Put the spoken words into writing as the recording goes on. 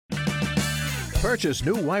Purchase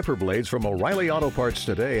new wiper blades from O'Reilly Auto Parts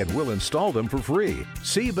today and we'll install them for free.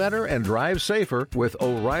 See better and drive safer with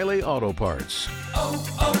O'Reilly Auto Parts.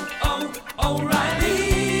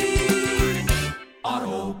 O'Reilly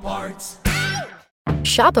Auto Parts.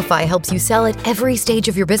 Shopify helps you sell at every stage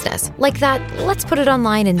of your business. Like that, let's put it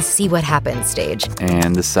online and see what happens stage.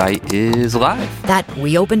 And the site is live. That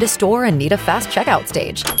we opened a store and need a fast checkout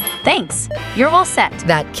stage. Thanks. You're all set.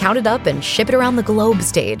 That count it up and ship it around the globe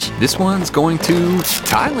stage. This one's going to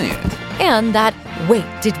Thailand. And that, wait,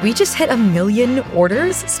 did we just hit 1 million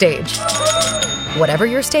orders stage? Whatever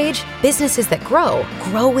your stage, businesses that grow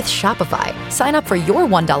with Shopify. Sign up for your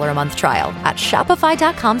 $1 a month trial at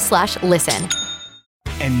shopify.com/listen.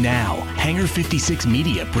 And now, Hangar 56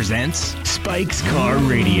 Media presents Spike's Car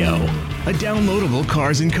Radio, a downloadable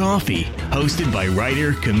cars and coffee, hosted by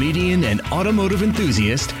writer, comedian, and automotive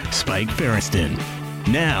enthusiast Spike Ferriston.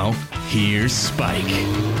 Now, here's Spike.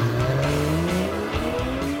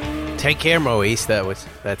 Take care, Moise.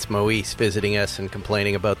 That's Moise visiting us and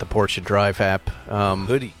complaining about the Porsche Drive app.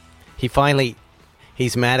 Hoodie. He's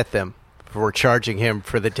mad at them for charging him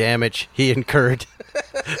for the damage he incurred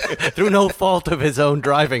through no fault of his own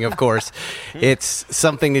driving, of course. It's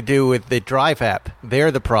something to do with the Drive app.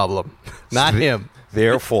 They're the problem, not him.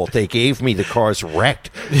 Their fault. They gave me the cars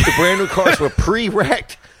wrecked. The brand new cars were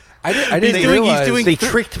pre-wrecked. I didn't realize they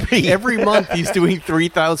tricked me. Every month he's doing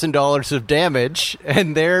 $3,000 of damage,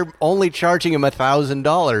 and they're only charging him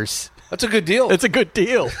 $1,000. That's a good deal. It's a good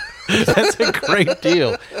deal. That's a great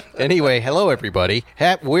deal. Anyway, hello, everybody.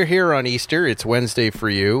 We're here on Easter. It's Wednesday for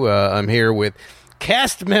you. I'm here with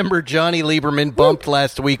cast member Johnny Lieberman, bumped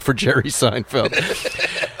last week for Jerry Seinfeld.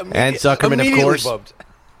 And Zuckerman, of course. Bumped.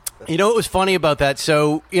 You know what was funny about that?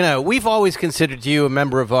 So, we've always considered you a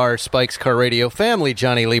member of our Spike's Car Radio family,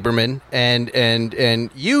 Johnny Lieberman,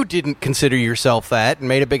 and you didn't consider yourself that and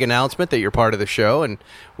made a big announcement that you're part of the show, and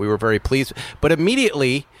we were very pleased. But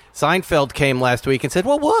immediately, Seinfeld came last week and said,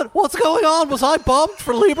 well, what's going on? Was I bumped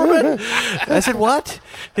for Lieberman? I said, what?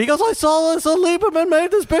 He goes, I saw Lieberman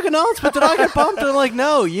made this big announcement. Did I get bumped? And I'm like,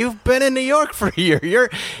 no, you've been in New York for a year.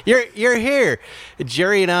 You're here.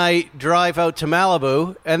 Jerry and I drive out to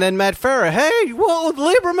Malibu, and then Matt Farah, hey, well,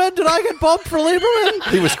 Lieberman, did I get bumped for Lieberman?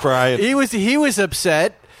 He was crying. He was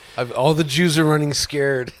upset. All the Jews are running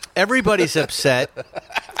scared. Everybody's upset.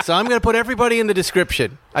 So I'm going to put everybody in the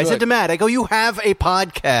description. I said to Matt, I go, you have a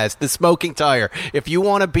podcast, The Smoking Tire. If you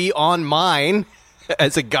want to be on mine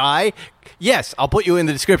as a guy, yes, I'll put you in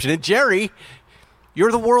the description. And Jerry, you're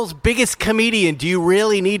the world's biggest comedian. Do you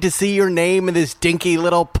really need to see your name in this dinky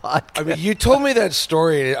little podcast? I mean, you told me that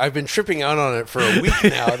story. I've been tripping out on it for a week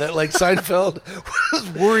now. That Seinfeld was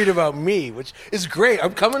worried about me, which is great.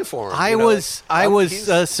 I'm coming for him. I was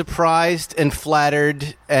surprised and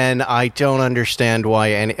flattered, and I don't understand why.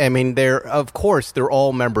 And I mean, they're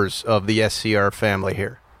all members of the SCR family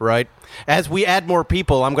here, right? As we add more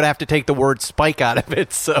people, I'm going to have to take the word Spike out of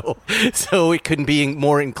it, so it couldn't be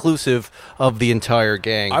more inclusive of the entire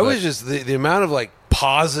gang. I was just the amount of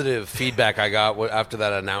positive feedback I got after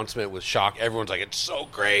that announcement was shock. Everyone's like, "It's so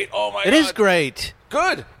great! Oh my god, it is great!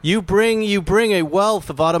 Good." You bring a wealth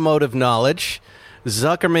of automotive knowledge.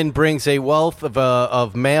 Zuckerman brings a wealth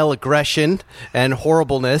of male aggression and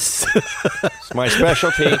horribleness. It's my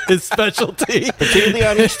specialty. His specialty. Particularly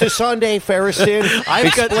on Easter Sunday, Ferriston.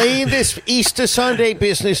 Explain this Easter Sunday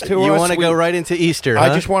business to us. You want to go right into Easter, huh?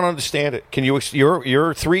 I just want to understand it. Can you?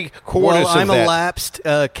 You're 3/4 Well, of I'm that. a lapsed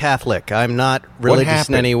Catholic. I'm not religious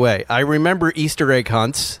in any way. I remember Easter egg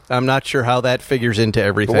hunts. I'm not sure how that figures into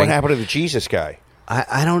everything. But what happened to the Jesus guy?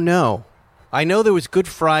 I don't know. I know there was Good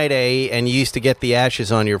Friday, and you used to get the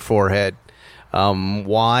ashes on your forehead.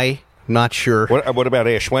 Why? Not sure. What about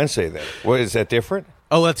Ash Wednesday, then? Is that different?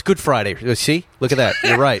 Oh, that's Good Friday. See? Look at that.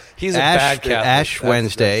 You're right. He's a bad Catholic. Ash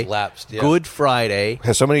Wednesday, that's lapsed, yeah. Good Friday.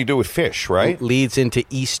 Has something to do with fish, right? Leads into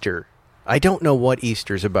Easter. I don't know what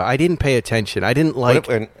Easter's about. I didn't pay attention. I didn't like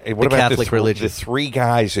the Catholic religion. The 3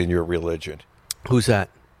 guys in your religion. Who's that?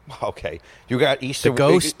 Okay. You got Easter. The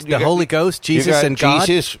Ghost, the Holy Ghost, Jesus and God?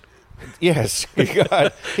 Jesus. Yes. I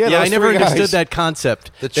never understood that concept.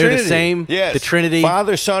 The They're Trinity. the same. Yes. The Trinity.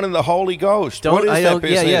 Father, Son, and the Holy Ghost. What is that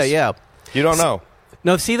business? Yeah. You don't know?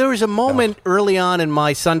 No, see, there was a moment early on in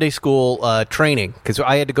my Sunday school training, because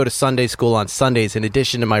I had to go to Sunday school on Sundays in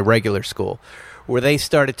addition to my regular school, where they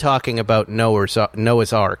started talking about Noah's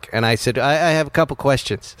Ark. And I said, I have a couple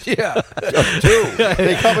questions. Yeah.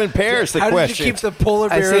 They come in pairs, the How questions. did you keep the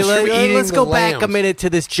polar I bears say, from eating let's the go lambs? back a minute to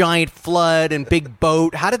this giant flood and big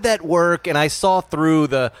boat. How did that work? And I saw through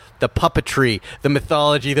the puppetry, the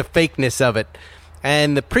mythology, the fakeness of it.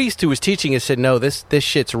 And the priest who was teaching us said, "No, this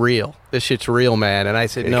shit's real. This shit's real, man." And I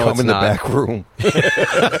said, "No, come it's in not." the back room.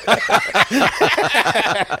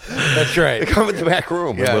 That's right. Come in the back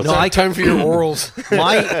room. Yeah, time for your orals.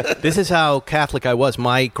 This is how Catholic I was.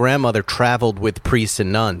 My grandmother traveled with priests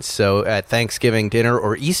and nuns. So at Thanksgiving dinner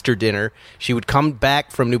or Easter dinner, she would come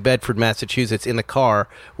back from New Bedford, Massachusetts in the car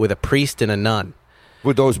with a priest and a nun.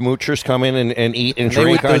 Would those moochers come in and eat and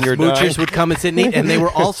drink on your dime? Those moochers would come and sit and eat, and they were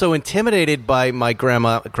also intimidated by my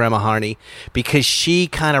Grandma Harney, because she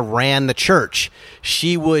kind of ran the church.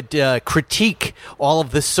 She would critique all of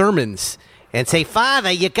the sermons and say, "Father,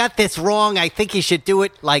 you got this wrong. I think you should do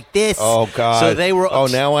it like this." Oh, God. So they were. Oh,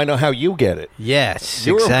 now I know how you get it. Yes,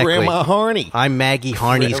 You're exactly. Grandma Harney. I'm Maggie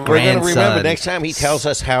Harney's We're grandson. going to remember next time he tells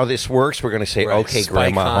us how this works, we're going to say, Right, "Okay, Spike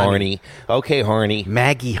Grandma Harney. Okay, Harney.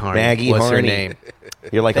 Maggie Harney. Maggie was her Harney. name.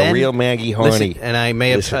 You're like Then- a real Maggie Harney." Listen, and I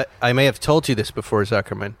may have told you this before,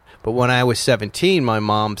 Zuckerman, but when I was 17, my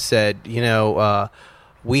mom said,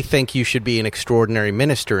 "We think you should be an extraordinary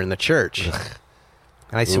minister in the church."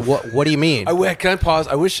 And I said, "What do you mean?" Can I pause?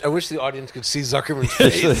 I wish the audience could see Zuckerman's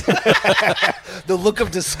face. The look of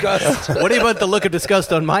disgust. What about the look of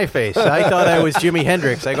disgust on my face? I thought I was Jimi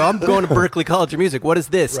Hendrix. I go, "I'm going to Berklee College of Music. What is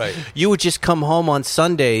this?" Right. You would just come home on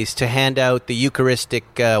Sundays to hand out the Eucharistic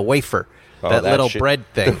wafer. Oh, that that little shit.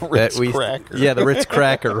 bread thing. The Ritz that cracker. Yeah, the Ritz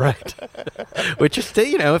cracker, right. Which is,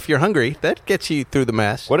 if you're hungry, that gets you through the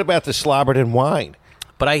Mass. What about the slobbered and wine?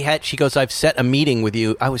 But she goes, "I've set a meeting with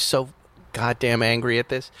you." I was so goddamn angry at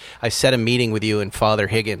this. I set a meeting with you and Father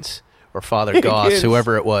Higgins or Father Goss,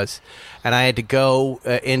 whoever it was. And I had to go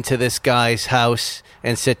into this guy's house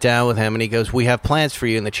and sit down with him. And he goes, "We have plans for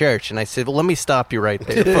you in the church." And I said, "Well, let me stop you right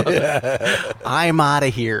there, Father. I'm out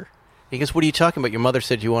of here." He goes, "What are you talking about? Your mother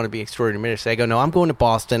said you want to be extraordinary minister." I go, "No, I'm going to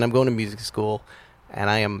Boston. I'm going to music school. And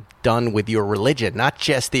I am done with your religion, not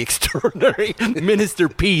just the extraordinary minister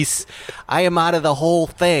piece. I am out of the whole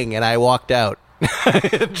thing." And I walked out.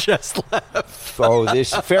 Just left. Oh,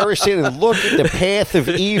 this Pharisee, look at the path of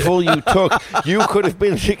evil you took. You could have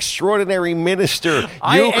been an extraordinary minister.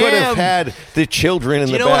 You could have had the children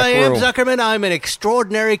in the back room. Do you know what I am, Zuckerman? I'm an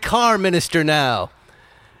extraordinary car minister now.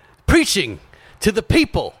 Preaching to the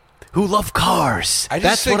people who love cars.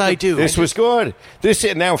 That's what I do. This was good.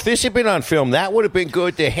 Now, if this had been on film, that would have been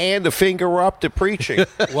good to hand the finger up to preaching.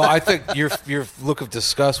 Well, I think your look of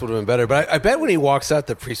disgust would have been better. But I bet when he walks out,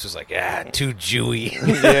 the priest was like, too Jewy.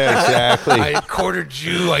 Yeah, exactly. I quarter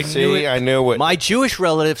Jew. I knew it. I knew it. My Jewish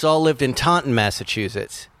relatives all lived in Taunton,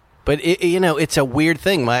 Massachusetts. But, it's a weird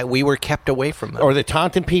thing. We were kept away from them. Or the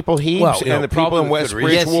Taunton people, Hebes, and the people in West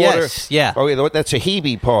Bridgewater. Yes, yeah. Oh, that's a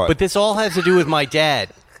Hebe part. But this all has to do with my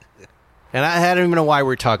dad. And I don't even know why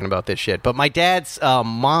we're talking about this shit. But my dad's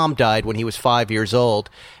mom died when he was 5 years old.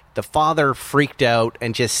 The father freaked out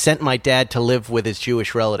and just sent my dad to live with his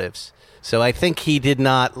Jewish relatives. So I think he did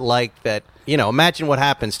not like that. Imagine what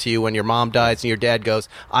happens to you when your mom dies and your dad goes,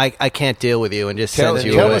 I can't deal with you, and just sends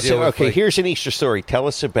you away. Okay, here's an Easter story. Tell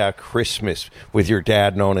us about Christmas with your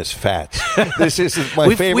dad known as Fats. This is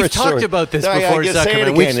my favorite We've story. talked about this No, before, I can say it Zuckerman.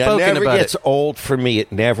 again. We've spoken It never about gets old for me.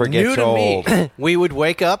 It never gets New to old. Me. We would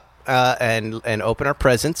wake up and open our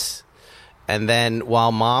presents, and then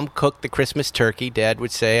while Mom cooked the Christmas turkey, Dad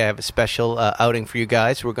would say, "I have a special outing for you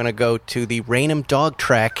guys. We're going to go to the Raynham dog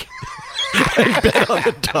track." And bet on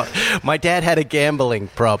the dog. My dad had a gambling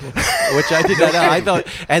problem, which I did not know. I thought,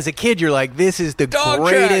 as a kid, you're like, "This is the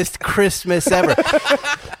greatest Christmas ever."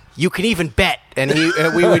 You can even bet. And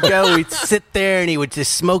we would go, we'd sit there, and he would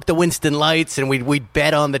just smoke the Winston Lights, and we'd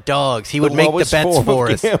bet on the dogs. He would make the bets for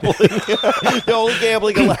us. The only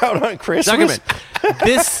gambling allowed on Christmas.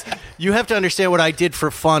 Zuckerman, you have to understand what I did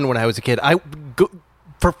for fun when I was a kid.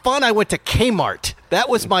 For fun, I went to Kmart. That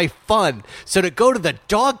was my fun. So to go to the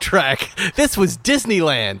dog track, this was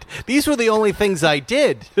Disneyland. These were the only things I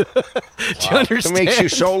did. Do you understand? It makes you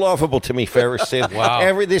so lovable to me, Ferris.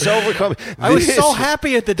 Wow. This overcome. I was so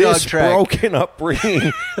happy at the dog track. This broken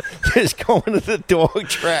upbringing is going to the dog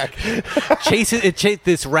track.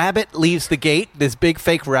 This rabbit leaves the gate, this big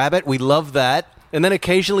fake rabbit. We love that. And then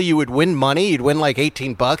occasionally you would win money. You'd win like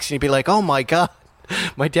 $18, and you'd be like, "Oh, my God."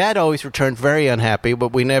 My dad always returned very unhappy,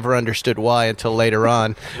 but we never understood why until later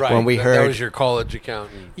on when we heard. That was your college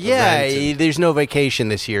accountant. Yeah, there's no vacation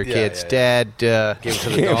this year, kids. Dad give to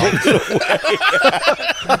the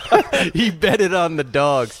dogs. He betted on the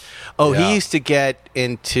dogs. Oh, he used to get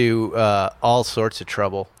into all sorts of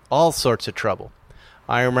trouble. All sorts of trouble.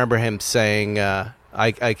 I remember him saying,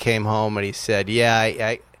 I came home and he said,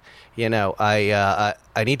 I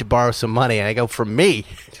need to borrow some money. And I go, "From me?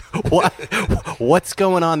 What's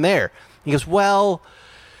going on there?" He goes, well,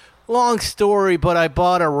 long story, but I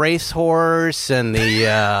bought a racehorse, and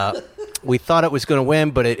we thought it was going to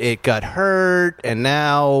win, but it got hurt, and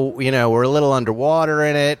now, we're a little underwater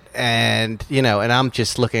in it, and, and I'm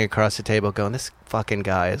just looking across the table going, this fucking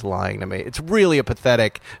guy is lying to me. It's really a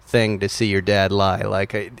pathetic thing to see your dad lie,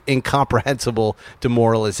 like an incomprehensible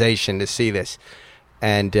demoralization to see this.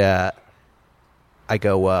 And I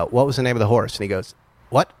go, what was the name of the horse? And he goes,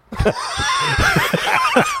 what?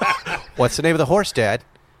 What's the name of the horse, Dad?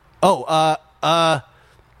 Oh,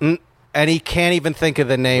 and he can't even think of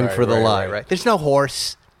the name for the lie, right? There's no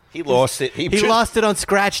horse. He lost it. He lost it on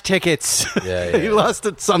scratch tickets. Yeah. He lost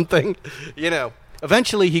it something,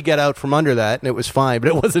 Eventually, he got out from under that, and it was fine. But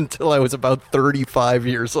it wasn't until I was about 35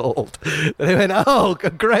 years old that I went, oh,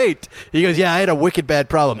 great. He goes, yeah, I had a wicked bad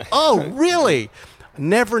problem. Oh, really?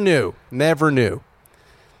 Never knew.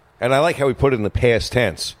 And I like how he put it in the past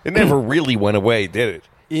tense. It never really went away, did it?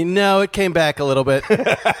 It came back a little bit,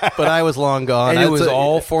 but I was long gone. And it was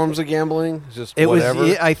all forms of gambling? Just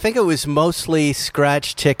whatever? I think it was mostly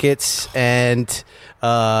scratch tickets and,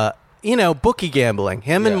 bookie gambling.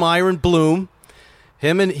 Him and Myron Bloom.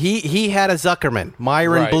 He had a Zuckerman,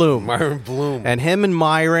 Myron Bloom. And him and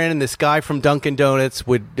Myron and this guy from Dunkin' Donuts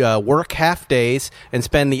would work half days and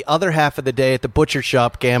spend the other half of the day at the butcher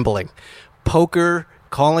shop gambling. Poker,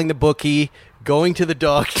 calling the bookie, going to the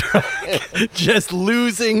dog track, just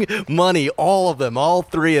losing money, all of them, all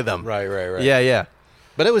three of them. Right. Yeah.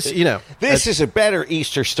 But it was, This is a better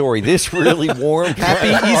Easter story. This really warmed Happy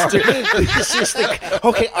Easter. This is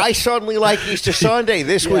okay, I suddenly like Easter Sunday.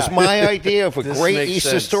 This was my idea of a great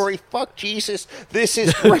Easter story. Fuck Jesus. This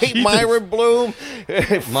is great. Myron Bloom.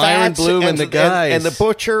 Myron Bloom and the guys. And the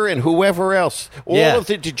butcher and whoever else. All of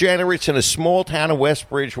the degenerates in a small town of West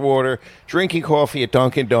Bridgewater drinking coffee at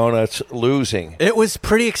Dunkin' Donuts, losing. It was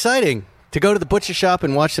pretty exciting. To go to the butcher shop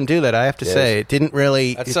and watch them do that, I have to say, it didn't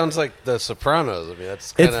really. That sounds like The Sopranos. I mean,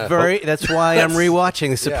 that's kind of. That's why I'm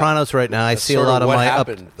rewatching The Sopranos right now. I see a lot of what my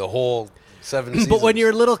happened the whole 7 seasons. But when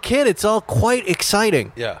you're a little kid, it's all quite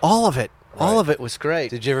exciting. Yeah, all of it. Right. All of it was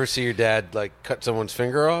great. Did you ever see your dad cut someone's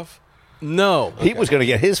finger off? No, okay. He was going to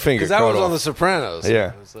get his finger. Because that was on The Sopranos.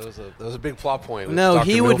 Yeah, that was a big plot point. No,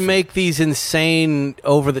 he would make these insane,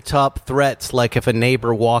 over-the-top threats, like if a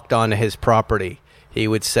neighbor walked onto his property. He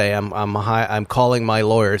would say, I'm calling my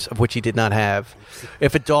lawyers, of which he did not have.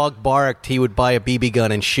 If a dog barked, he would buy a BB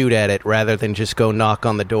gun and shoot at it rather than just go knock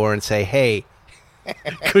on the door and say, hey,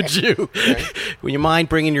 could you? Would you mind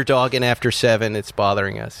bringing your dog in after 7? It's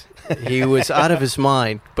bothering us. He was out of his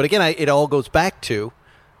mind. But again, it all goes back to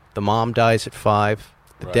the mom dies at 5.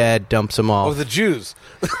 The dad dumps him off. Oh, the Jews.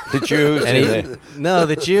 The Jews.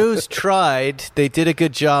 The Jews tried. They did a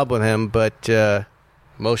good job with him, but...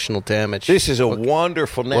 emotional damage. This is a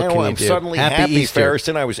wonderful. Now I'm suddenly happy, Easter.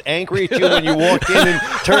 Ferriston. I was angry at you when you walked in and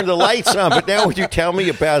turned the lights on, but now when you tell me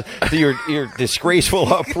about your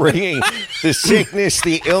disgraceful upbringing, the sickness,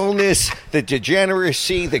 the illness, the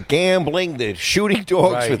degeneracy, the gambling, the shooting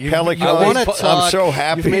dogs with pelicans, I'm so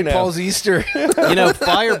happy. You've made Paul's Easter.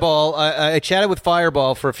 Fireball. I chatted with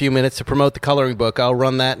Fireball for a few minutes to promote the coloring book. I'll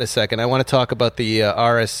run that in a second. I want to talk about the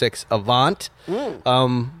RS6 Avant,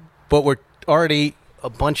 but we're already a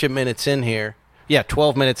bunch of minutes in here. Yeah,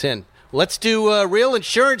 12 minutes in. Let's do real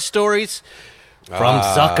insurance stories from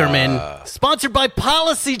Zuckerman. Sponsored by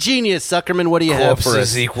Policy Genius. Zuckerman, what do you have for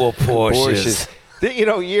us? Equal Porsches.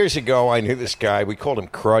 Years ago, I knew this guy. We called him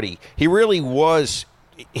Cruddy. He really was.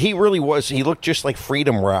 He looked just like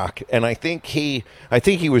Freedom Rock, and I think he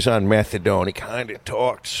was on methadone. He kind of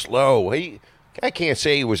talked slow. I can't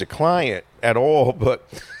say he was a client at all, but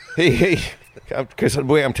because of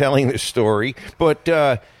the way I'm telling this story, but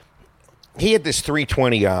he had this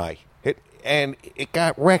 320i, and it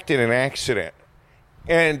got wrecked in an accident.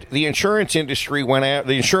 And the insurance industry went out,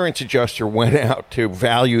 the insurance adjuster went out to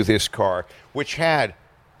value this car, which had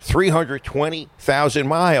 320,000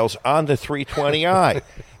 miles on the 320i.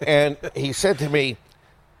 And he said to me,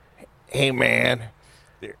 hey, man,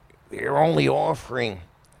 they're only offering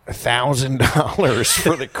 $1,000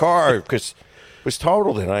 for the car because it was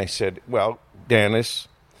totaled. And I said, well, Dennis,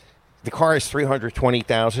 the car has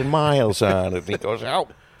 320,000 miles on it. And he goes, oh,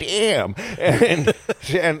 damn. And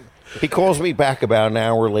he calls me back about an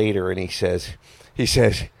hour later, and he says,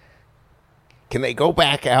 can they go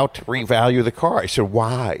back out to revalue the car? I said,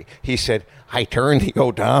 why? He said, I turned the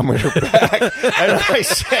odometer back. And I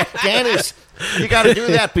said, Dennis, you got to do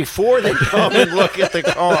that before they come and look at the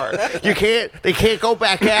car. They can't go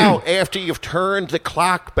back out after you've turned the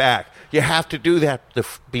clock back. You have to do that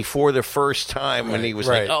before the first time. And he was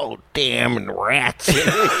like, oh, damn, and rats. And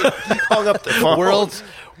he hung up the phone.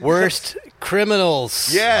 Worst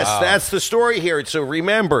criminals. Yes, that's the story here. So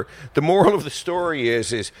remember, the moral of the story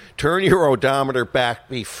is turn your odometer back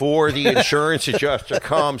before the insurance adjuster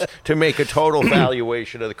comes to make a total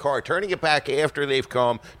valuation of the car. Turning it back after they've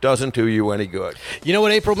come doesn't do you any good. You know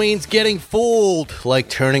what April means? Getting fooled, like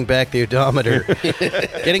turning back the odometer.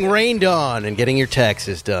 Getting rained on and getting your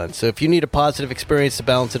taxes done. So if you need a positive experience to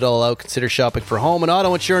balance it all out, consider shopping for home and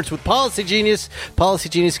auto insurance with Policy Genius. Policy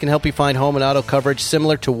Genius can help you find home and auto coverage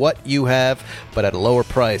similar to what you have, but at a lower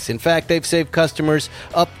price. In fact, they've saved customers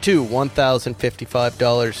up to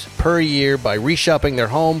 $1,055 per year by reshopping their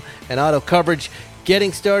home and auto coverage.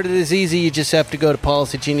 Getting started is easy. You just have to go to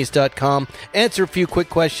PolicyGenius.com, answer a few quick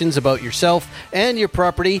questions about yourself and your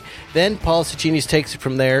property. Then Policy Genius takes it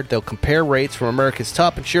from there. They'll compare rates from America's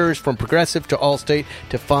top insurers, from Progressive to Allstate,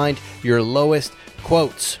 to find your lowest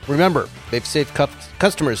quotes. Remember, they've saved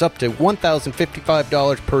customers up to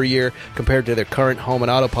 $1,055 per year compared to their current home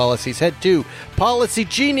and auto policies. Head to Policy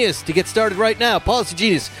Genius to get started right now. Policy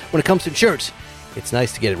Genius, when it comes to insurance, it's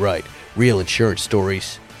nice to get it right. Real insurance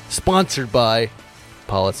stories. Sponsored by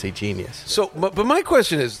Policy Genius. So, but my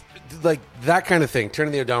question is, like, that kind of thing,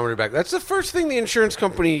 turning the odometer back, that's the first thing the insurance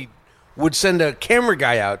company would send a camera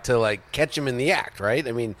guy out to, like, catch him in the act, right?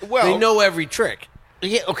 I mean, they know every trick.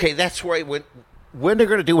 Yeah, okay, that's right. When they're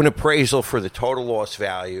going to do an appraisal for the total loss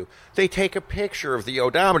value, they take a picture of the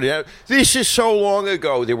odometer. Now, this is so long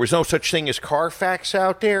ago. There was no such thing as Carfax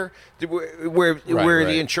out there, where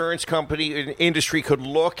the insurance company industry could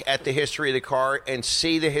look at the history of the car and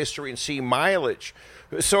see the history and see mileage.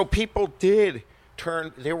 So people did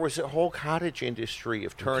turn. There was a whole cottage industry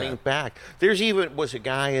of turning back. There's even was a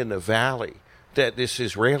guy in the valley, this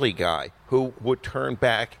Israeli guy, who would turn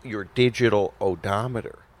back your digital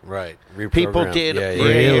odometer. Right. People did.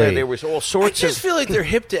 Really? There was all sorts I just feel like they're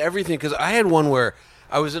hip to everything, because I had one where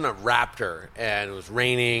I was in a Raptor and it was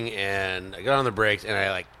raining and I got on the brakes and I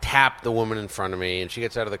like tapped the woman in front of me and she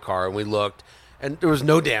gets out of the car and we looked and there was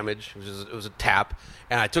no damage. It was a tap,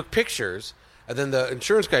 and I took pictures, and then the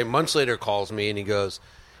insurance guy months later calls me and he goes,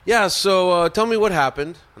 yeah, so tell me what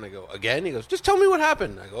happened. And I go, again? He goes, just tell me what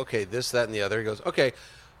happened. I go, okay, this, that, and the other. He goes, okay,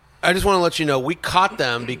 I just want to let you know we caught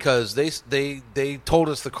them because they told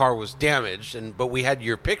us the car was damaged, but we had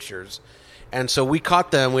your pictures. And so we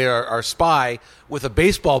caught them, we had our spy, with a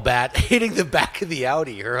baseball bat hitting the back of the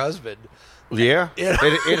Audi, her husband. Yeah,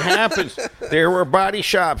 it happens. There were body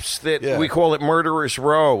shops that we call it Murderer's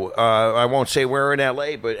Row. I won't say where in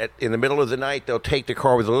L.A., but in the middle of the night, they'll take the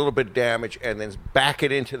car with a little bit of damage and then back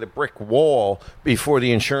it into the brick wall before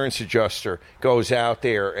the insurance adjuster goes out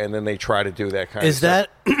there, and then they try to do that kind of stuff.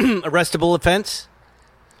 Is that arrestable offense?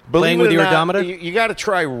 Believe Playing with it or your not, odometer? You got to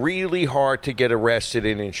try really hard to get arrested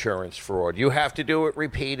in insurance fraud. You have to do it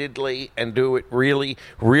repeatedly and do it really,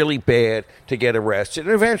 really bad to get arrested.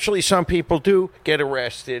 And eventually some people do get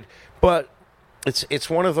arrested, but it's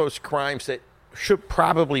one of those crimes that should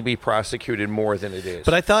probably be prosecuted more than it is.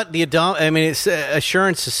 But I thought it's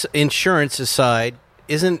insurance aside,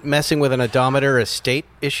 isn't messing with an odometer a state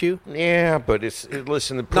issue? Yeah, but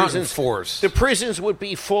listen, the prisons, not enforced. The prisons would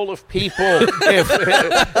be full of people.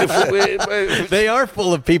 They are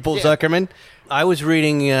full of people, Zuckerman. I was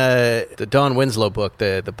reading the Don Winslow book,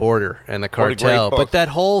 The Border and the Cartel, but that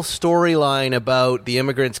whole storyline about the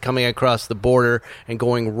immigrants coming across the border and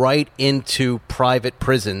going right into private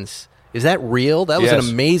prisons. Is that real? That was an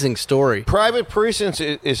amazing story. Private prisons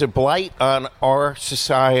is a blight on our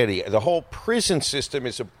society. The whole prison system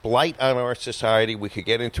is a blight on our society. We could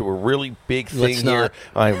get into a really big thing here.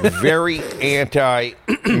 I'm very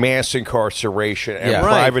anti-mass incarceration and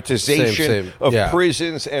privatization of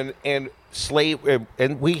prisons and slave,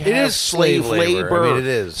 and we have slave labor. I mean, it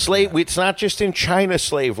is It's not just in China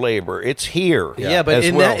slave labor; it's here. Yeah, but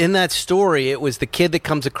in that story, it was the kid that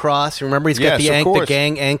comes across. Remember, he's got the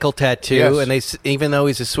gang ankle tattoo, and even though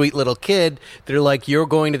he's a sweet little kid, they're like, "You're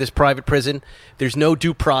going to this private prison. There's no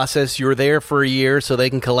due process. You're there for a year, so they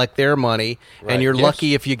can collect their money, and you're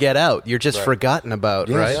lucky if you get out. You're just forgotten about,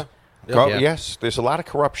 right?" Yes, there's a lot of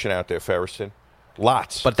corruption out there, Ferriston.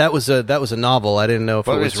 Lots. But that was a novel. I didn't know if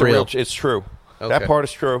it was real. It's true. Okay. That part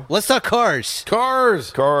is true. Let's talk cars.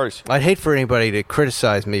 Cars. I'd hate for anybody to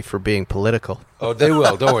criticize me for being political. Oh, they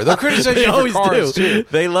will. Don't worry. They'll criticize you for cars, too.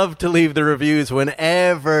 They love to leave the reviews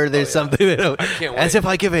whenever there's something they don't. I can't wait. As if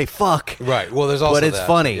I give a fuck. Right. Well, there's also But it's that.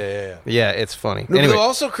 funny. Yeah, it's funny. No, anyway. they'll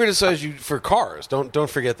also criticize you for cars. Don't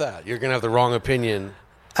forget that. You're going to have the wrong opinion.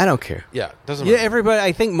 I don't care. Yeah, doesn't matter. Yeah, everybody.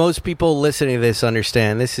 I think most people listening to this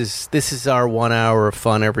understand this is our 1 hour of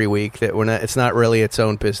fun every week. That it's not really its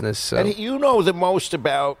own business. So. And you know the most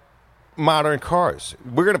about modern cars.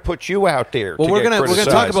 We're going to put you out there. Well, we're going to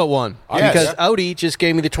talk about one Yes. because Audi just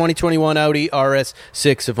gave me the 2021 Audi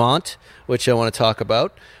RS6 Avant, which I want to talk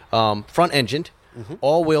about. Front engined,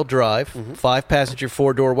 all-wheel drive, 5-passenger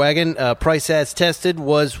 4-door wagon. Price as tested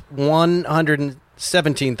was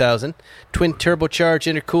 $117,000. Twin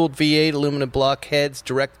turbocharged, intercooled V8, aluminum block heads,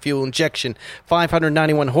 direct fuel injection,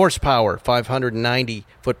 591 horsepower, 590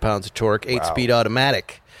 foot-pounds of torque, 8-speed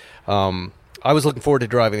automatic. I was looking forward to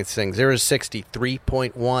driving this thing. 0 to 60,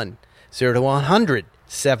 3.1. 0 to 100,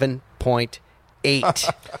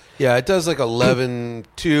 7.8. Yeah, it does like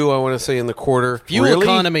 11.2, I want to say, in the quarter. Fuel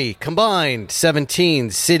economy combined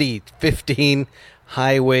 17, city 15,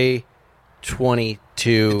 highway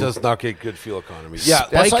 22. It does not get good fuel economy. Yeah,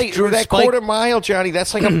 that's like that quarter mile, Johnny.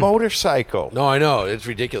 That's like a motorcycle. No, I know. It's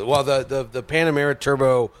ridiculous. Well, the Panamera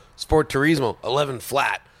Turbo Sport Turismo, 11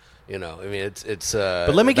 flat. You know, I mean, it's.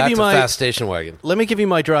 But let me give you my fast station wagon. Let me give you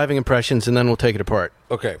my driving impressions, and then we'll take it apart.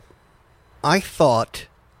 Okay. I thought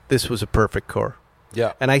this was a perfect car.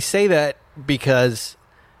 Yeah. And I say that because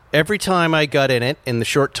every time I got in it, in the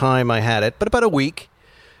short time I had it, but about a week,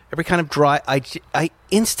 every kind of drive, I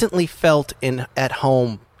instantly felt at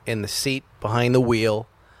home in the seat behind the wheel.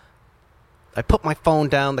 I put my phone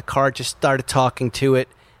down. The car just started talking to it.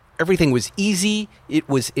 Everything was easy. It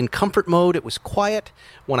was in comfort mode. It was quiet.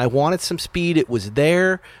 When I wanted some speed, it was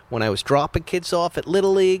there. When I was dropping kids off at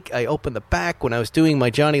Little League, I opened the back. When I was doing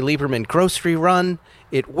my Johnny Lieberman grocery run,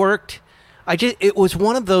 it worked. It was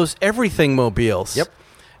one of those everything mobiles. Yep.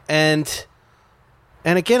 And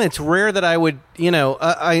again, it's rare that I would,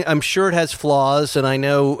 I'm sure it has flaws, and I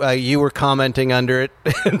know you were commenting under it,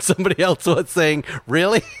 and somebody else was saying,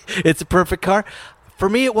 really? It's a perfect car? For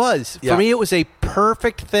me, it was. Yeah. For me, it was a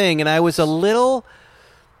perfect thing, and I was a little,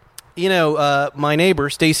 my neighbor,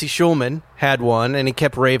 Stacy Schulman, had one, and he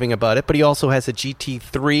kept raving about it, but he also has a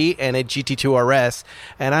GT3 and a GT2 RS,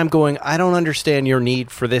 and I'm going, I don't understand your need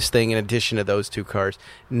for this thing in addition to those two cars.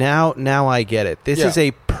 Now I get it. This is a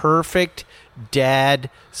perfect dad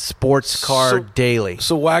sports car daily.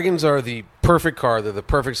 So wagons are the perfect car. They're the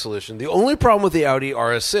perfect solution. The only problem with the Audi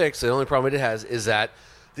RS6, the only problem it has is that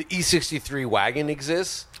the E63 wagon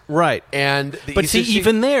exists. Right. And but see,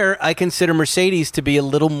 even there, I consider Mercedes to be a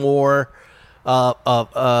little more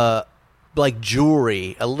like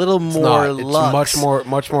jewelry, a little more luxe. It's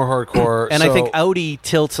much more hardcore. And I think Audi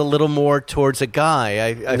tilts a little more towards a guy.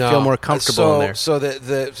 I feel more comfortable in there. So first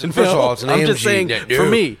of all, it's an AMG. I'm just saying,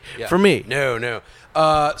 for me. No.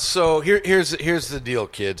 So here's the deal,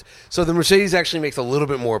 kids. So the Mercedes actually makes a little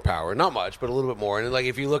bit more power, not much, but a little bit more. And like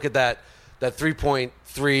if you look at that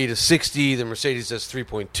 3.3 to 60, the Mercedes does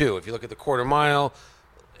 3.2. If you look at the quarter mile,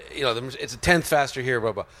 it's a tenth faster here.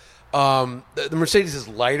 Blah blah. The Mercedes is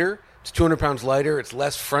lighter. It's 200 pounds lighter. It's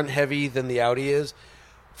less front heavy than the Audi is.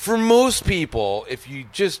 For most people, if you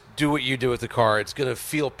just do what you do with the car, it's going to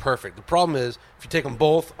feel perfect. The problem is, if you take them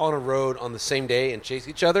both on a road on the same day and chase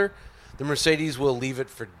each other, the Mercedes will leave it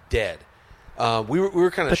for dead. We were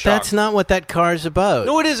kind of shocked. But that's not what that car is about.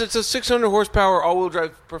 No, it is. It's a 600 horsepower all-wheel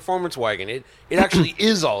drive performance wagon. It actually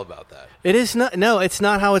is all about that. It is not. No, it's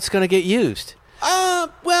not how it's going to get used.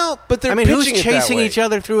 Well, but they're who's pitching it chasing that way. each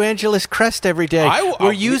other through Angeles Crest every day?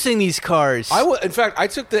 We're using these cars. In fact, I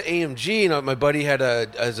took the AMG. My buddy had a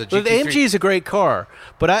GT3. The AMG is a great car,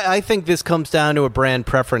 but I think this comes down to a brand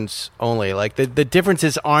preference only. Like the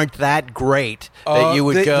differences aren't that great that you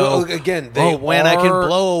would I can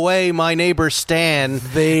blow away my neighbor's Stan.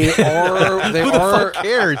 They are. Who the fuck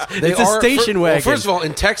cares? It's a station wagon. Well, first of all,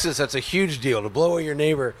 in Texas, that's a huge deal. To blow away your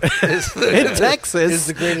neighbor in Texas is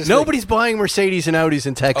the greatest. Nobody's buying Mercedes and Audis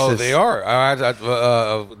in Texas. Oh, they are.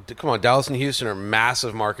 Come on, Dallas and Houston are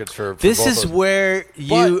massive markets for this both is those. Where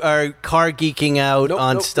you are car geeking out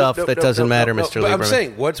on stuff that doesn't matter, Mr. Lieberman. But I'm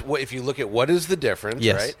saying, what if you look at what is the difference,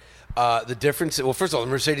 yes. right? The difference. Well, first of all,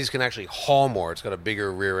 the Mercedes can actually haul more. It's got a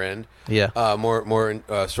bigger rear end. Yeah. More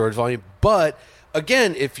storage volume. But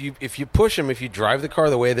again, if you push them, if you drive the car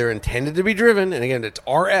the way they're intended to be driven, and again, it's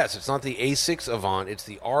RS. It's not the A6 Avant. It's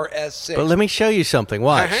the RS6. But let me show you something.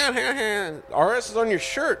 Watch. RS is on your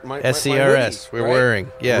shirt. SCRS. We're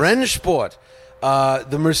wearing. Yes. Rennsport.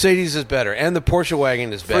 The Mercedes is better, and the Porsche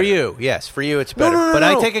wagon is better. For you, yes. For you, it's better. No. But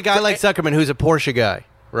I take a guy like Zuckerman, who's a Porsche guy,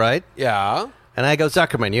 right? Yeah. And I go,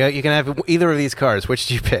 Zuckerman, you can have either of these cars. Which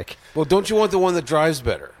do you pick? Well, don't you want the one that drives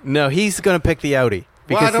better? No, he's going to pick the Audi.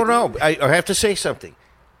 Well, I don't know. I have to say something.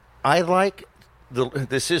 I like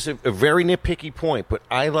this is a very nitpicky point, but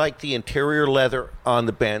I like the interior leather on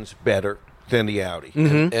the Benz better than the Audi.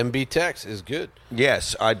 Mm-hmm. MB Tex is good.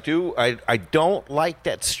 Yes, I do. I don't like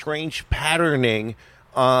that strange patterning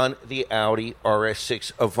on the Audi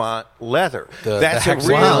RS6 Avant leather. That's the a hex-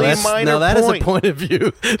 really Wow, minor that point. is a point of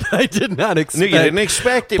view that I did not expect. No, you didn't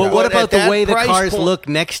expect it. But what about at the that way the price cars point- look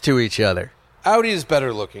next to each other? Audi is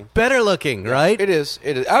better looking. Better looking, right? It is.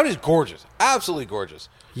 Audi's gorgeous. Absolutely gorgeous.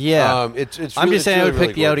 Yeah, it's. I'm really, just saying it's I would really,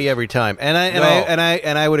 pick the really Audi gorgeous. every time,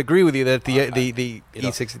 and I would agree with you that the E63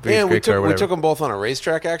 is a And great car. we Whatever. took them both on a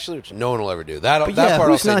racetrack, actually, which no one will ever do. That But that yeah, part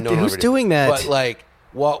who's I'll say not- no one will who's ever do. doing that? But like,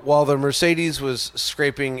 while the Mercedes was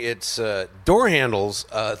scraping its door handles,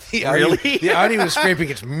 the Audi was scraping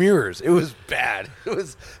its mirrors. It was bad.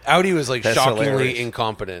 Audi was like That's shockingly hilarious.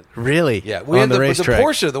 incompetent. Really? Yeah, On the the racetrack.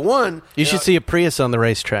 Porsche, the one. You should see a Prius on the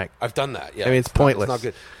racetrack. I've done that. Yeah, I mean, it's pointless. It's not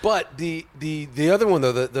good. But the other one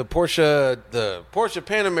though, the Porsche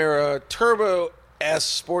Panamera Turbo S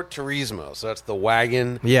Sport Turismo. So that's the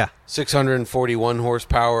wagon. Yeah. 641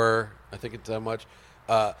 horsepower. I think it's that much.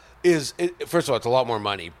 First of all, it's a lot more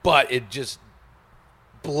money, but it just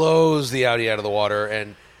blows the Audi out of the water,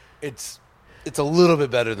 and it's a little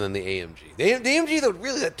bit better than the AMG. The AMG, though,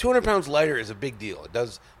 really, that 200 pounds lighter is a big deal. It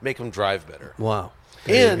does make them drive better. Wow.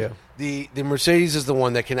 There you And go. the Mercedes is the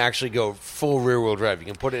one that can actually go full rear-wheel drive. You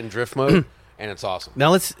can put it in drift mode, and it's awesome.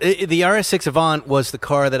 Now the RS6 Avant was the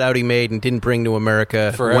car that Audi made and didn't bring to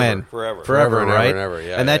America Forever. when? Forever and right? ever and ever,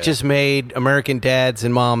 yeah, and that yeah. just made American dads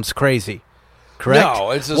and moms crazy. Correct? No,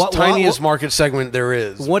 it's the tiniest market segment there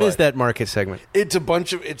is. What is but that market segment? It's a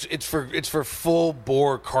bunch of it's for full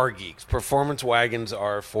bore car geeks. Performance wagons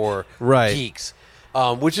are for Right. geeks,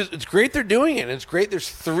 which is it's great they're doing it. It's great. There's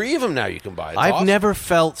 3 of them now you can buy. It's I've awesome. never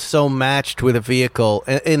felt so matched with a vehicle.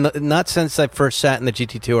 Not since I first sat in the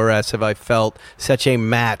GT2 RS have I felt such a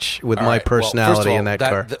match with All my right, well, first of personality all, in that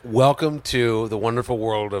car. Welcome to the wonderful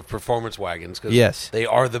world of performance wagons. 'Cause Yes. they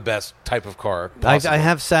are the best type of car. I possible.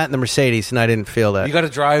 have sat in the Mercedes and I didn't feel that. You gotta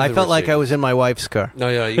drive I the felt like I Mercedes. was in my wife's car. No,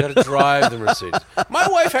 yeah, you got to drive the Mercedes. My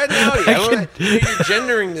wife had an Audi. I don't know, you're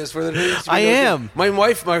gendering this. Where there needs to be I no- am. My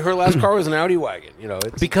wife, her last car was an Audi wagon. You know,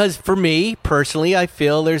 it's, Because for me, personally, I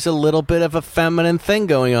feel there's a little bit of a feminine thing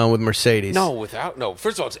going on with Mercedes. no.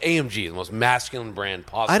 First of all, it's AMG, the most masculine brand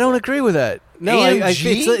possible. I don't agree with that. No,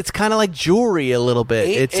 AMG? it's kind of like jewelry a little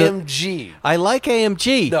bit. AMG. I like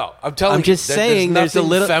AMG. No, I'm telling I'm you, just there's saying there's a nothing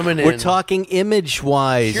little feminine. We're talking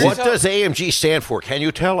image-wise. Here's What how- does AMG stand for? Can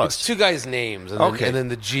you tell It's us? 2 guys' names, and, Okay. then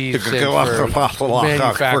the G stands for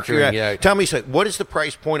manufacturing. Yeah, Tell me something. What is the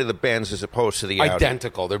price point of the Benz as opposed to the Audi?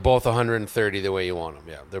 identical. They're both 130 the way you want them.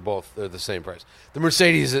 Yeah, they're the same price. The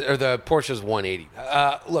Mercedes or the Porsche is 180.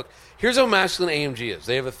 Look, here's how masculine AMG is.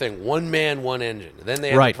 They have a thing: one man, one engine. And then they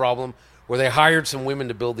had Right. a problem where they hired some women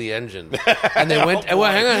to build the engine, and they went.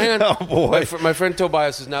 Well, hang on. Oh, boy. My friend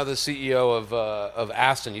Tobias is now the CEO of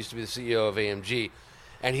Aston. Used to be the CEO of AMG,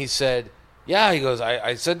 and he said. Yeah, he goes,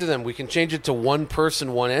 I said to them, we can change it to one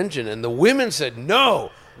person, one engine. And the women said, no,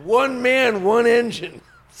 one man, one engine.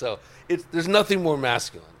 So there's nothing more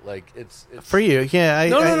masculine. Like, it's For you, yeah. I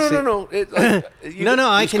see. No. No,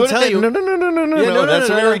 I can tell you. No. Yeah, no, That's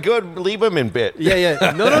no, a no, very no. good Lieberman bit.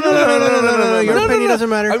 Yeah. No. Your opinion doesn't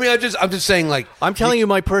matter. I mean, I'm just saying, like, I'm telling you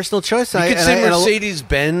my personal choice. you could say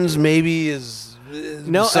Mercedes-Benz maybe is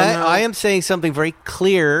No, somehow. I am saying something very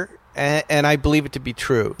clear, and I believe it to be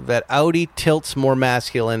true, that Audi tilts more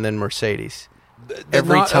masculine than Mercedes.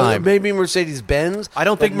 Every time. Maybe Mercedes-Benz. I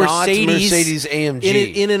don't but think not Mercedes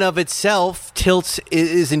Mercedes-AMG. in and of itself tilts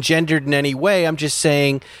is engendered in any way. I'm just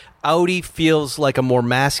saying Audi feels like a more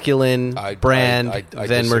masculine brand I than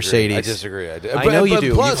disagree. Mercedes. I disagree. I know you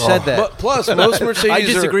do. Plus, You've said that. But plus, most Mercedes I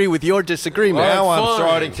disagree with your disagreement. Now I'm fine.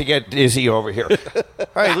 starting to get dizzy over here. All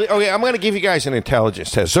right, okay, I'm going to give you guys an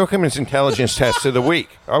intelligence test. Zuckerman's intelligence test of the week.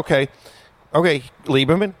 Okay,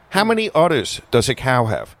 Lieberman, how many udders does a cow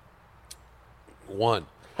have? One.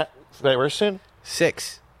 Harrison?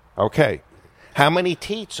 6. Okay. How many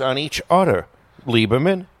teats on each udder?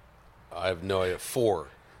 Lieberman? I have no idea. 4.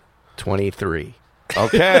 23.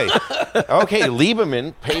 Okay. Okay,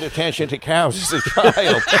 Lieberman paid attention to cows as a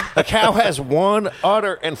child. A cow has 1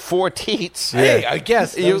 udder and 4 teats. Hey, I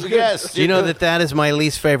guess. You guessed. Do you know that is my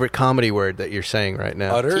least favorite comedy word that you're saying right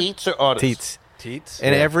now? Udder? Teats or udders? Teats. Teats?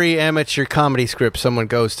 In every amateur comedy script, someone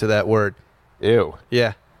goes to that word. Ew.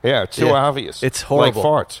 Yeah. Yeah, it's too Yeah. obvious. It's horrible.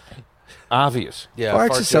 Like farts. Obvious. Yeah, Farts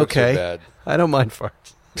fart is jokes are okay. bad. I don't mind farts.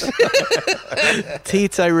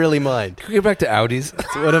 Teats, I really mind. Can we get back to Audis?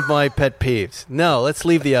 It's one of my pet peeves. No, let's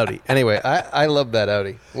leave the Audi. Anyway, I love that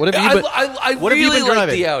Audi. What have you been? I what have you really been like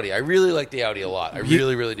driving? the Audi. I really like the Audi a lot. I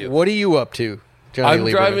really, really do. What are you up to, Johnny I'm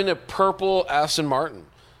Lieberman? driving a purple Aston Martin.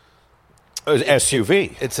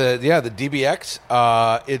 SUV. It's the DBX.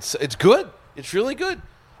 It's good. It's really good.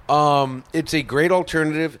 It's a great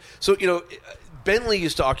alternative. So Bentley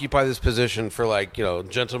used to occupy this position for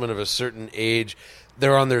gentlemen of a certain age.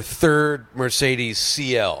 They're on their third Mercedes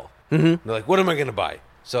CL. They're like, what am I going to buy?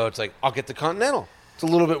 So it's like, I'll get the Continental. It's a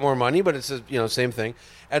little bit more money, but it's the same thing.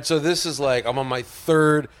 And so this is like, I'm on my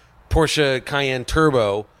third Porsche Cayenne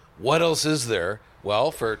Turbo. What else is there?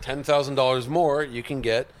 Well, for $10,000 more, you can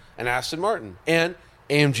get an Aston Martin and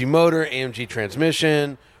AMG motor, AMG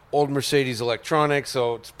transmission, old Mercedes electronics,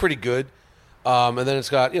 so it's pretty good. And then it's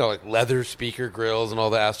got like leather speaker grills and all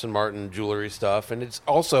the Aston Martin jewelry stuff, and it's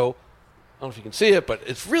also, I don't know if you can see it, but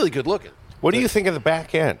it's really good looking. What do you think of the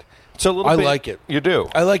back end? It's a little. I bit, like it. You do.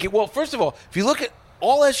 I like it. Well, first of all, if you look at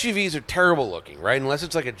all SUVs are terrible looking, right? Unless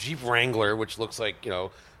it's like a Jeep Wrangler, which looks like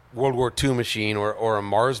World War II machine or a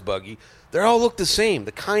Mars buggy. They all look the same.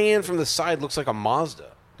 The Cayenne from the side looks like a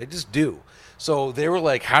Mazda. They just do. So they were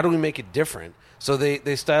like, how do we make it different? So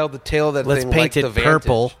they styled the tail of that Let's thing paint like it the Vantage.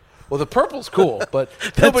 purple. Well, the purple's cool, but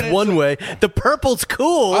That's one way. The purple's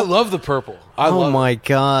cool. I love the purple. Oh my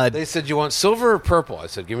God! They said, you want silver or purple? I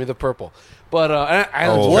said, give me the purple. But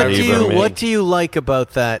what do you like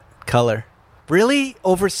about that color? Really,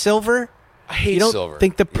 over silver? I hate you don't silver.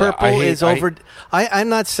 think the purple is over? I'm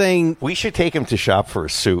not saying we should take him to shop for a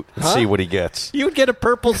suit and see what he gets. you would get a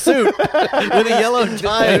purple suit with a yellow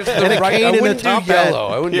tie and a cane in the top hat.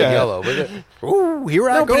 I wouldn't do yellow. But ooh, here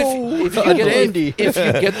I go. If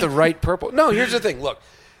you get the right purple. No, here's the thing. Look.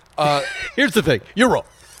 Here's the thing. You're wrong.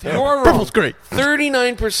 You're wrong. Purple's great.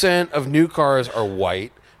 39% of new cars are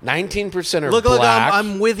white. 19% are look, black.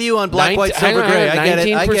 I'm with you on black, white, silver, gray. I get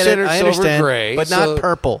it. I get it. I understand. Gray, but not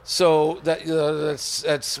purple. So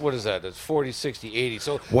that's what is that? That's 40, 60, 80.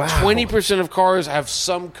 So wow. 20% of cars have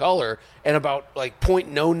some color, and about like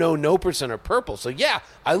 0.000% are purple. So yeah,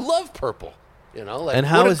 I love purple. And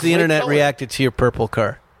how has the internet reacted to your purple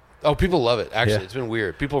car? Oh, people love it. Actually, it's been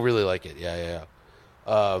weird. People really like it. Yeah.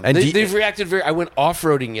 And they've reacted very. I went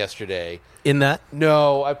off-roading yesterday. In that?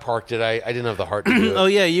 No, I parked it. I didn't have the heart to do it. Oh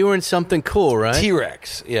yeah, you were in something cool, right?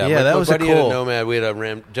 T-Rex. Yeah, that was my buddy cool. had a Nomad. We had a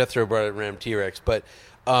Ram. Jethro brought a Ram T-Rex, but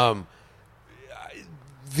the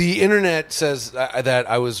internet says that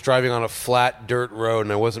I was driving on a flat dirt road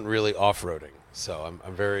and I wasn't really off-roading. So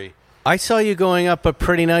I'm very. I saw you going up a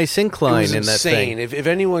pretty nice incline in that thing. If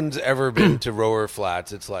anyone's ever been to Rower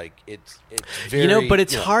Flats, it's like it's very but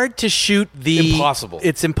it's hard to shoot the impossible.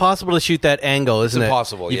 It's impossible to shoot that angle, isn't it? It's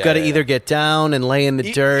impossible. You've got to either get down and lay in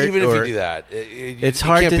the dirt, even if or you do that, it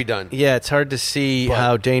hard can't to be done. Yeah, it's hard to see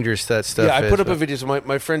how dangerous that stuff is. Yeah, I put up a video. So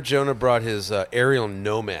my friend Jonah brought his aerial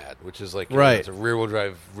Nomad, which is like it's a rear-wheel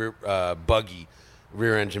drive buggy,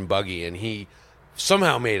 rear-engine buggy, and he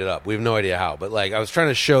somehow made it up. We have no idea how, but like I was trying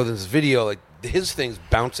to show this video, like his thing's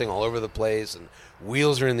bouncing all over the place and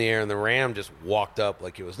wheels are in the air, and the Ram just walked up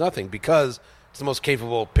like it was nothing because it's the most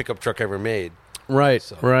capable pickup truck ever made.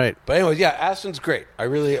 Right, right. But anyways, yeah, Aston's great. I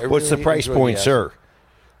What's the price point, sir?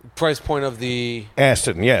 Price point of the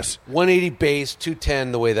Aston, yes. 180 base,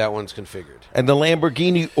 210 the way that one's configured. And the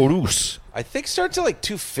Lamborghini Urus, I think starts at like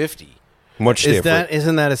 250. Much different.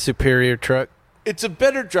 Isn't that a superior truck? It's a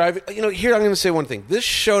better drive. Here I'm going to say one thing. This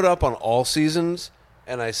showed up on All Seasons,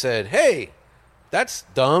 and I said, hey, that's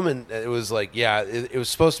dumb. And it was like, yeah, it was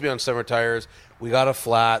supposed to be on summer tires. We got a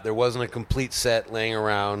flat. There wasn't a complete set laying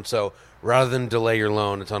around. So rather than delay your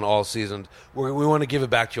loan, it's on All Seasons. We want to give it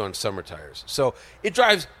back to you on summer tires. So it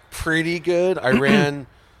drives pretty good. I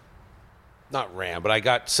but I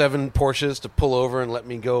got 7 Porsches to pull over and let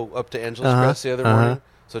me go up to Angeles Crest the other morning.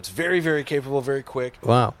 So it's very, very capable, very quick.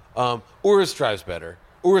 Wow. Urus drives better.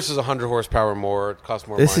 Urus is 100 horsepower more. It costs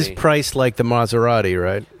more This money. is priced like the Maserati,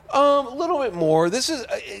 right? A little bit more. This is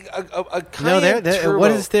a Cayenne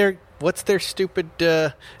Turbo. What's their stupid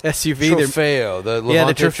SUV? Trofeo. The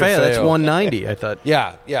Levante Trofeo. That's 190, I thought.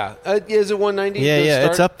 Yeah. Is it 190? Yeah,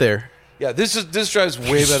 it's up there. Yeah, this drives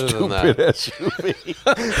way better than that.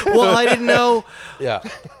 SUV. Well, I didn't know. Yeah.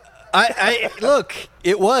 I look.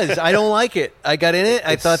 It was. I don't like it. I got in it.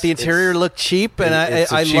 I thought the interior looked cheap, and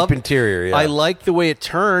I cheap loved interior. Yeah. I liked the way it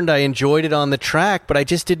turned. I enjoyed it on the track, but I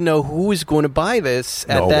just didn't know who was going to buy this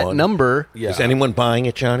at that number. Yeah. Is anyone buying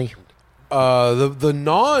it, Johnny? The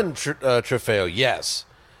non Trofeo, yes.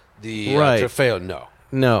 The Trofeo,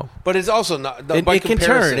 no. But it's also not. It can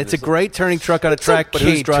turn. It's a great turning truck on a track, but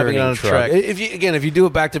who's driving it on a track? If you do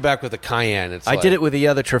it back to back with a Cayenne, I did it with the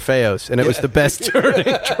other Trofeos, and it was the best turning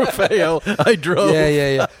Trofeo I drove.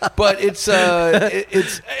 Yeah. But this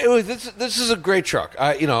is a great truck.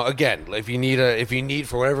 Again, if you need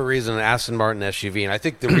for whatever reason an Aston Martin SUV, and I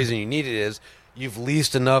think the reason you need it is you've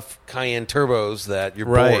leased enough Cayenne turbos that you're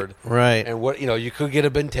bored. Right. And you could get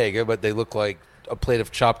a Bentayga, but they look like a plate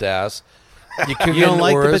of chopped ass. You don't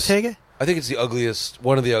like the Bentayga? I think it's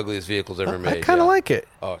one of the ugliest vehicles ever made. I kind of like it.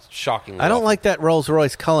 Oh, it's shockingly I don't awful. like that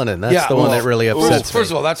Rolls-Royce Cullinan. That's the one that really upsets me.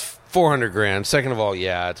 First of all, that's $400,000. Second of all,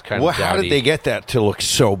 it's kind of how dowdy. did they get that to look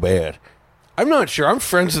so bad? I'm not sure. I'm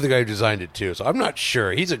friends with the guy who designed it too, so I'm not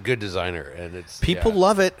sure. He's a good designer, and it's People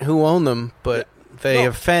love it who own them, but they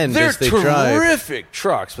offend as they drive. They're terrific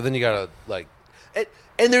trucks, but then you gotta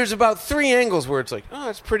and there's about 3 angles where it's like, oh,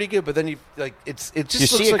 it's pretty good, but then you it just You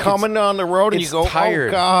looks see it like coming down the road, and you go, tired.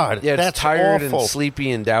 "Oh God, yeah, it's that's tired awful." and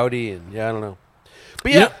sleepy and dowdy, and I don't know.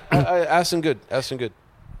 But Aston good.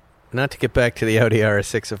 Not to get back to the Audi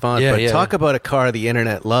RS6 Avant, but talk about a car the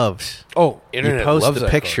internet loves. Oh, internet you post loves a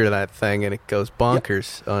that picture car. of that thing, and it goes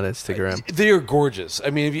bonkers on Instagram. They are gorgeous.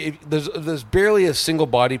 I mean, if there's barely a single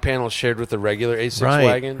body panel shared with the regular A6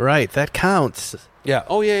 wagon. Right, that counts. Yeah.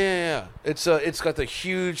 Oh yeah. It's got the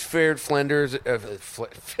huge flared fenders.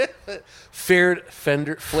 Flared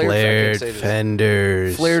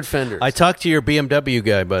fenders. I talked to your BMW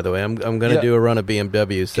guy, by the way. I'm going to do a run of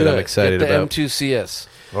BMWs that I'm excited Get the about. M2 CS.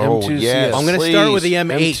 Oh, M2 yes. CS. I'm going to start with the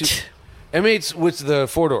M8. M8's with the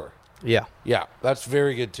 4-door. Yeah. Yeah, that's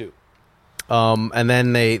very good too. And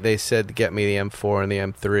then they said get me the M4 and the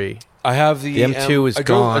M3. I have the M2 is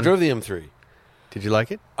gone. I drove the M3. Did you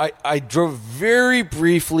like it? I drove very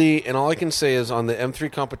briefly, and all I can say is on the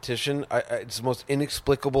M3 competition, it's the most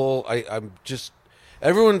inexplicable. I'm just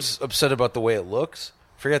everyone's upset about the way it looks.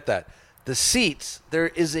 Forget that. The seats, there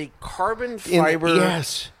is a carbon fiber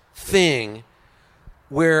thing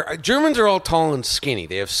where Germans are all tall and skinny.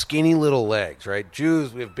 They have skinny little legs, right?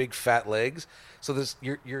 Jews, we have big fat legs. So this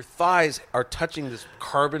your thighs are touching this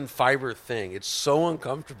carbon fiber thing. It's so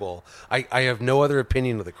uncomfortable. I have no other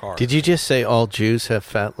opinion of the car. Did you just say all Jews have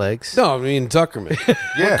fat legs? No, I mean Zuckerman.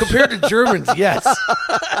 Yes. Compared to Germans, yes.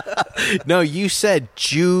 No, you said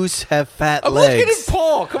Jews have fat I'm legs. looking at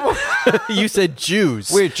Paul. Come on. You said Jews.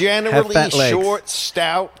 We're have generally fat legs. short,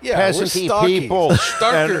 stout, Yeah, peasant-y we're stocky. people.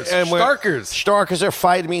 Starkers. Starkers. Starkers are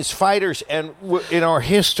means fighters. And in our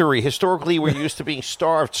historically, we're used to being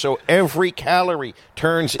starved. So every calorie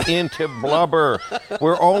turns into blubber.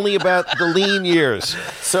 We're only about the lean years.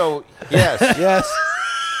 So, yes.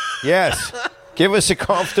 Give us a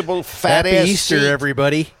comfortable, fat-ass Happy Easter, seat.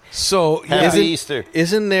 everybody. So Happy Easter.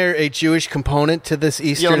 Isn't there a Jewish component to this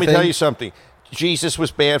Easter Yeah, let me thing? tell you something. Jesus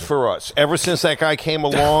was bad for us. Ever since that guy came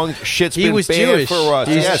along, shit's He been was bad Jewish. for us.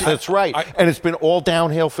 Jesus. Yes, that's right. And it's been all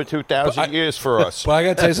downhill for 2,000 years for us. But I got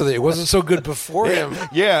to tell you something. It wasn't so good before him.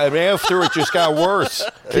 Yeah, and after it just got worse.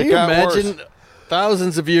 Can you imagine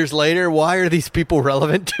thousands of years later, why are these people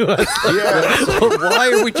relevant to us?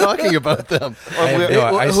 Why are we talking about them?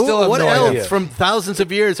 I still have what no else idea. from thousands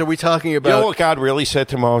of years are we talking You about? know what God really said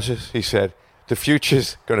to Moses? He said, the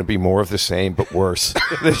future's going to be more of the same, but worse.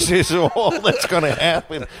 This is all that's going to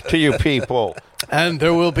happen to you people. And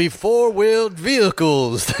there will be 4-wheeled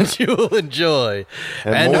vehicles that you will enjoy.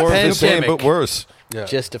 And more of the same, but worse. Yeah.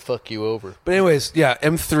 Just to fuck you over. But anyways, yeah,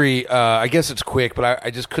 M3, I guess it's quick, but I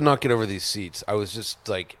just could not get over these seats. I was just,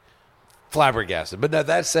 like, flabbergasted. But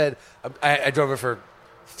that said, I drove it for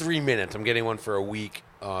 3 minutes. I'm getting one for a week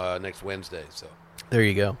next Wednesday. So There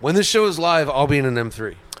you go. when this show is live, I'll be in an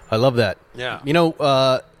M3. I love that. Yeah. You know,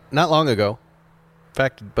 not long ago, in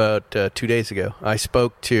fact, about 2 days ago, I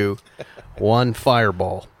spoke to one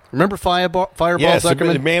Fireball. Remember Fireball, Yes, the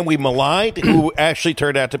Zuckerman? man we maligned who actually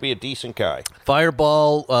turned out to be a decent guy.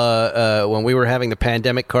 Fireball, when we were having the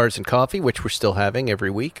pandemic cars and coffee, which we're still having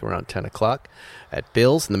every week around 10 o'clock at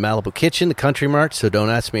Bill's in the Malibu Kitchen, the Country Mart, so don't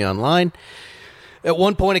ask me online. At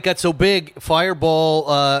one point, it got so big, Fireball,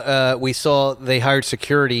 we saw they hired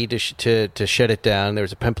security to shut it down. There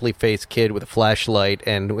was a pimply-faced kid with a flashlight,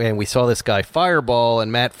 and we saw this guy, Fireball,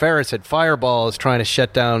 and Matt Farah said Fireball is trying to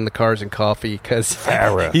shut down the cars and coffee because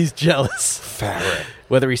he's jealous. Farah.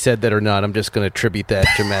 Whether he said that or not, I'm just going to attribute that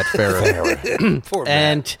to Matt Farah. Poor Matt.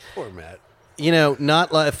 And Poor Matt. you know,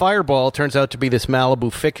 not like Fireball turns out to be this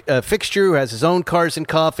Malibu fixture who has his own cars and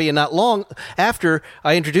coffee. And not long after,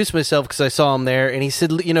 I introduced myself because I saw him there, and he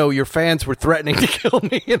said, you know, your fans were threatening to kill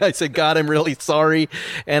me. And I said, God, I'm really sorry.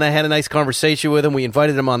 And I had a nice conversation with him. We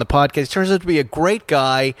invited him on the podcast. He turns out to be a great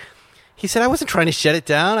guy. He said, I wasn't trying to shut it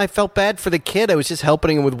down. I felt bad for the kid. I was just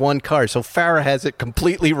helping him with one car. So Farah has it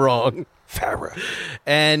completely wrong. Farah.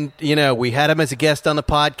 And, you know, we had him as a guest on the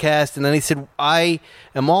podcast. And then he said, I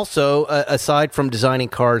am also, aside from designing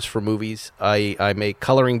cars for movies, I make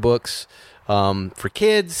coloring books for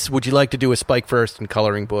kids. Would you like to do a Spike First and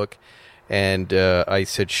coloring book? And I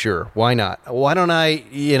said, sure. Why not? Why don't I,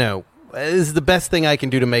 you know, this is the best thing I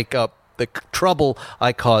can do to make up the trouble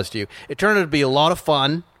I caused you. It turned out to be a lot of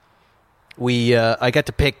fun. I got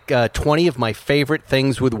to pick 20 of my favorite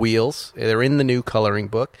things with wheels. They're in the new coloring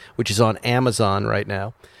book, which is on Amazon right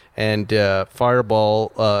now. And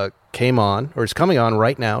Fireball came on, or is coming on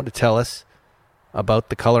right now, to tell us about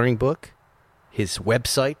the coloring book, his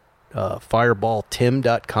website,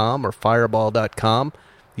 fireballtim.com or fireball.com.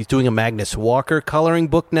 He's doing a Magnus Walker coloring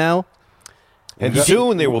book now. And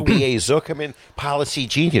soon there will be a Zuckerman Policy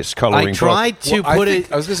Genius coloring book. I tried to put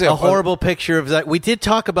a horrible picture of that. We did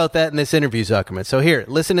talk about that in this interview, Zuckerman. So here,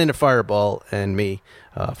 listen into Fireball and me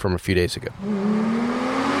from a few days ago.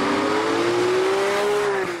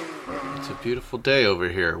 It's a beautiful day over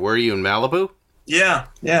here. Where are you, in Malibu? Yeah,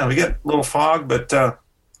 we get a little fog, but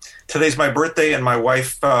today's my birthday, and my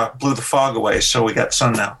wife blew the fog away, so we got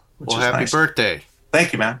sun now. Well, happy birthday.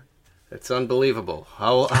 Thank you, man. It's unbelievable.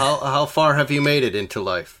 How far have you made it into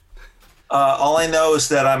life? All I know is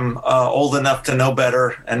that I'm old enough to know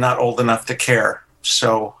better and not old enough to care.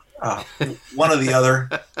 So one or the other.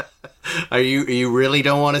 You really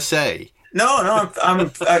don't want to say? No.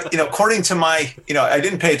 I'm according to my, I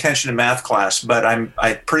didn't pay attention to math class, but I'm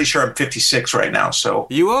pretty sure I'm 56 right now. So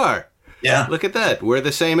you are. Yeah. Look at that. We're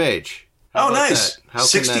the same age. How nice. That? How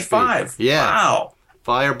 65. Yeah. Wow.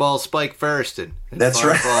 Fireball Spike Thurston. And That's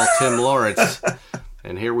Fireball right. Tim Lawrence.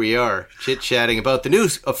 And here we are, chit-chatting about the new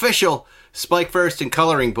official Spike Thurston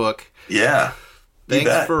coloring book. Yeah.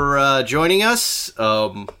 Thanks for joining us.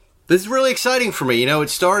 This is really exciting for me. It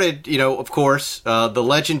started, of course, the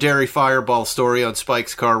legendary Fireball story on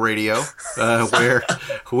Spike's Car Radio, where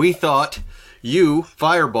we thought you,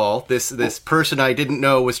 Fireball, this person I didn't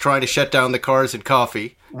know, was trying to shut down the Cars and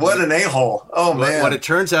Coffee. What an a-hole. Oh, man. What it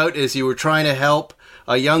turns out is you were trying to help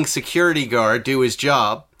a young security guard do his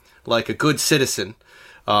job like a good citizen.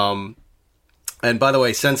 And by the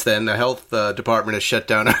way, since then, the health department has shut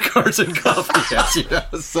down our Cars and Coffee, as you know.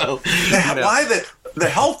 So, why the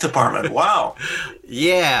health department? Wow.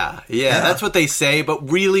 Yeah, that's what they say. But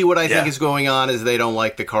really, what I think is going on is they don't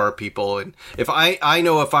like the car people. And if I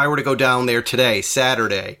know if I were to go down there today,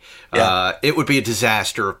 Saturday, it would be a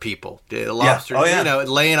disaster of people. The lobsters,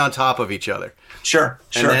 laying on top of each other. Sure.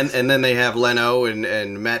 And then they have Leno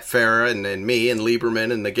and Matt Farah and me and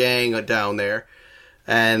Lieberman and the gang down there.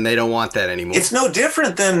 And they don't want that anymore. It's no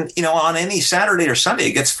different than, on any Saturday or Sunday.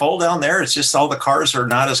 It gets full down there. It's just all the cars are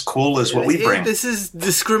not as cool as what we bring. This is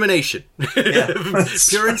discrimination.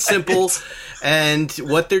 Pure and simple. And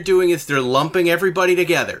what they're doing is they're lumping everybody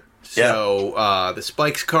together. So the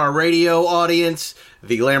Spike's Car Radio audience,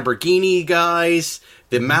 the Lamborghini guys,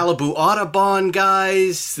 the Malibu Autobahn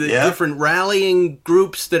guys, the different rallying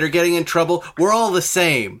groups that are getting in trouble, we're all the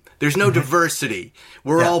same. There's no diversity.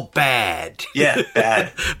 We're all bad. Yeah,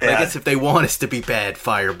 bad. But I guess if they want us to be bad,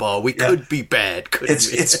 Fireball, we could be bad, couldn't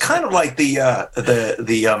we? It's kind of like I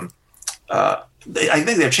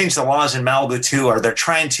think they've changed the laws in Malibu too, or they're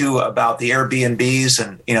trying to about the Airbnbs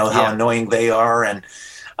and how annoying they are, and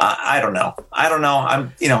I don't know.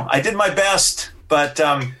 I did my best, but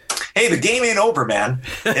hey, the game ain't over, man.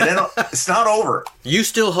 It's not over. You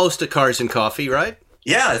still host a Cars and Coffee, right?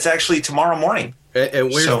 Yeah, it's actually tomorrow morning.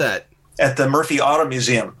 And where's that? At the Murphy Auto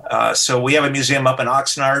Museum. So we have a museum up in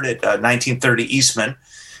Oxnard at 1930 Eastman.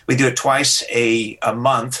 We do it twice a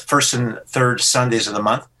month, first and third Sundays of the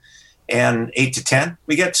month, and 8 to 10.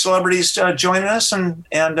 We get celebrities joining us, and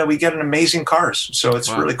we get an amazing cars. So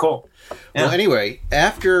it's really cool. Yeah. Well, anyway,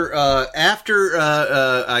 after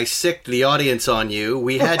I sicked the audience on you,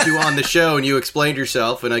 we had you on the show and you explained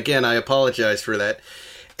yourself. And again, I apologize for that.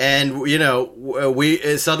 And,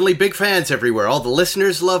 we suddenly big fans everywhere. All the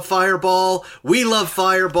listeners love Fireball. We love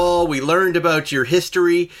Fireball. We learned about your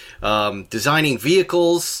history, designing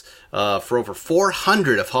vehicles for over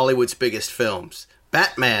 400 of Hollywood's biggest films.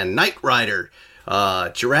 Batman, Knight Rider,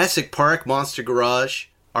 Jurassic Park, Monster Garage,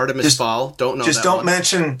 Artemis Fowl. Don't know. Just don't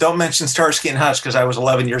mention Starsky and Hutch because I was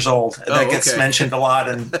 11 years old. That gets mentioned a lot,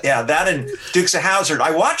 and that and Dukes of Hazzard.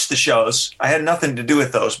 I watched the shows. I had nothing to do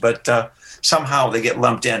with those, but somehow they get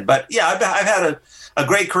lumped in. But I've had a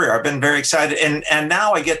great career. I've been very excited, and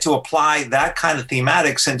now I get to apply that kind of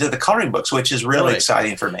thematics into the coloring books, which is really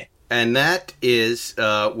exciting for me. And that is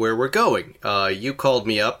where we're going. You called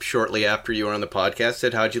me up shortly after you were on the podcast,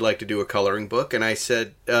 said, how'd you like to do a coloring book? And I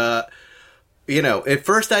said, at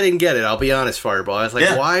first I didn't get it. I'll be honest, Fireball. I was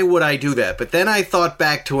like, why would I do that? But then I thought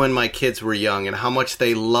back to when my kids were young and how much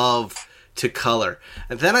they love to color.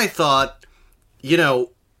 And then I thought,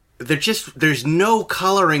 there's no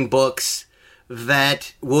coloring books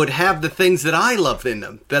that would have the things that I love in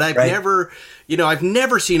them, that I've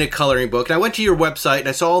never seen a coloring book. And I went to your website and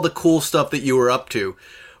I saw all the cool stuff that you were up to.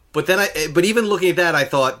 But even looking at that, I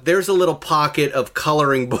thought there's a little pocket of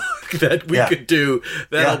coloring book that we could do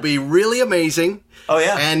that'll be really amazing. Oh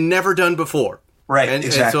yeah, and never done before. Right,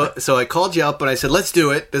 exactly. And so I called you up and I said, let's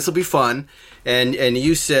do it. This will be fun. And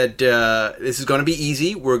you said, this is going to be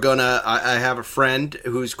easy. I have a friend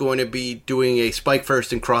who's going to be doing a Spike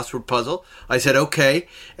First and crossword puzzle. I said, okay.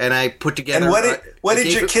 And I put together. And what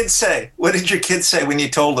did your kids say? What did your kids say when you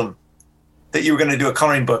told them that you were going to do a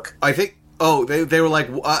coloring book? I think, they were like,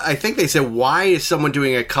 I think they said, why is someone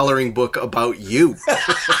doing a coloring book about you?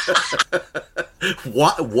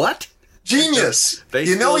 What? Genius.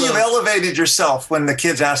 You've elevated yourself when the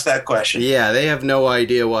kids ask that question. Yeah, they have no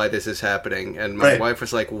idea why this is happening. And my wife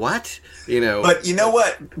was like, what? But you know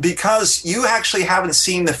what? Because you actually haven't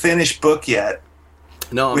seen the finished book yet.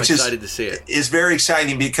 No, I'm excited to see it. It's very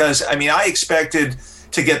exciting because, I expected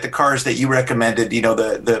to get the cars that you recommended,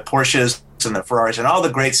 the Porsches and the Ferraris and all the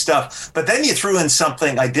great stuff. But then you threw in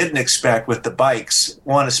something I didn't expect with the bikes,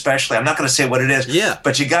 one especially. I'm not going to say what it is,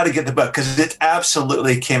 but you got to get the book because it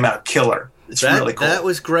absolutely came out killer. It's really cool. That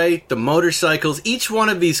was great. The motorcycles, each one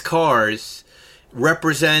of these cars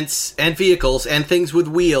represents, and vehicles and things with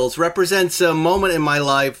wheels, represents a moment in my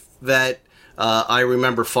life that I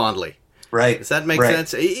remember fondly. Right. Does that make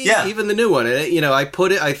sense? Yeah. Even the new one.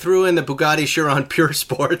 I threw in the Bugatti Chiron Pure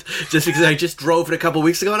Sport just because I just drove it a couple of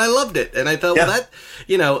weeks ago and I loved it. And I thought,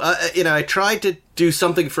 I tried to do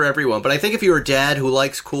something for everyone. But I think if you're a dad who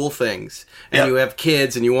likes cool things and you have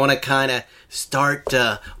kids and you want to kind of start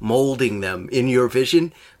molding them in your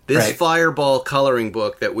vision, this Fireball coloring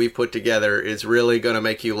book that we put together is really going to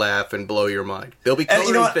make you laugh and blow your mind. They'll be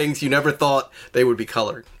coloring things you never thought they would be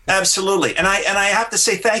colored. Absolutely, and I have to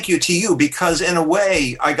say thank you to you because in a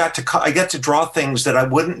way I get to draw things that I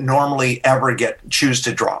wouldn't normally ever choose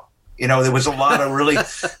to draw. There was a lot of really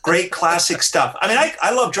great classic stuff.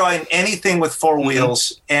 I love drawing anything with four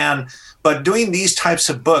wheels, but doing these types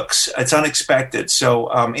of books, it's unexpected. So,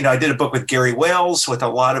 I did a book with Gary Wales with a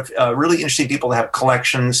lot of really interesting people that have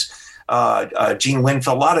collections, Gene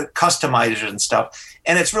Winfield, a lot of customizers and stuff.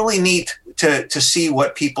 And it's really neat to see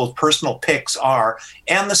what people's personal picks are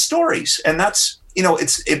and the stories. And that's,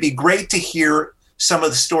 it'd be great to hear some of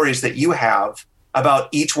the stories that you have about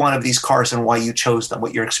each one of these cars and why you chose them,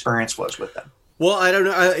 what your experience was with them. Well, I don't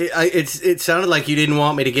know. It sounded like you didn't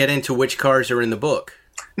want me to get into which cars are in the book.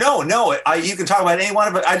 No. You can talk about any one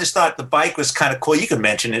of it. I just thought the bike was kind of cool. You can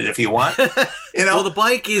mention it if you want. Well, the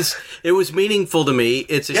bike it was meaningful to me.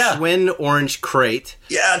 It's a Schwinn orange crate.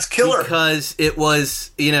 Yeah, it's killer. Because it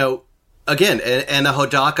was, again, and the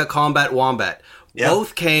Hodaka Combat Wombat. Yeah.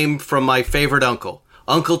 Both came from my favorite uncle,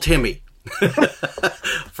 Uncle Timmy.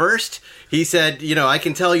 First, he said, I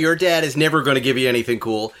can tell your dad is never going to give you anything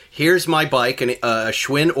cool. Here's my bike, a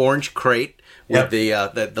Schwinn orange crate. With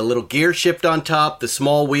the little gear shift on top, the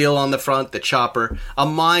small wheel on the front, the chopper, a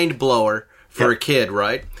mind blower for a kid,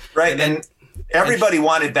 right? Right, and everybody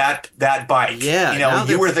wanted that bike. Yeah,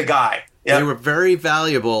 you were the guy. Yep. They were very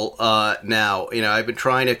valuable now. I've been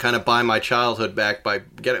trying to kind of buy my childhood back by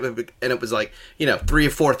getting, and it was like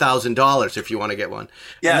 $3,000 or $4,000 if you want to get one.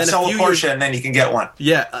 Yeah, and sell a Porsche and then you can get one.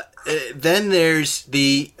 Yeah, then there's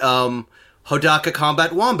the Hodaka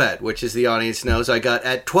Combat Wombat, which, as the audience knows, I got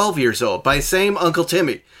at 12 years old by same Uncle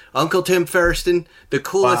Timmy. Uncle Tim Ferriston, the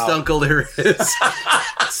coolest uncle there is.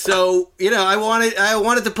 So, I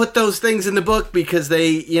wanted to put those things in the book because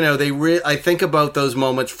I think about those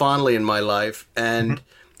moments fondly in my life. And,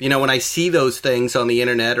 when I see those things on the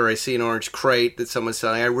internet or I see an orange crate that someone's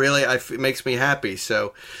selling, it makes me happy.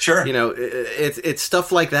 So, sure. It's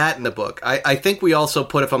stuff like that in the book. I think we also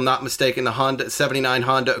put, if I'm not mistaken, the 79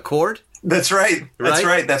 Honda Accord. That's right. That's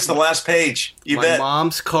right. That's the last page. My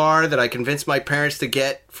mom's car that I convinced my parents to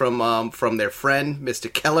get from their friend,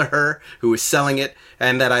 Mr. Kelleher, who was selling it,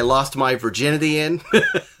 and that I lost my virginity in.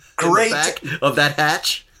 Great. In the back of that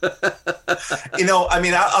hatch.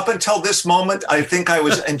 Up until this moment, I think I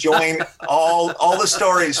was enjoying all the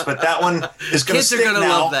stories, but that one is going to stick now. Kids are going to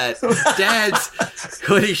love that. Dads,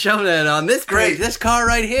 when he showed that on this car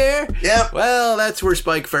right here. Yep. Well, that's where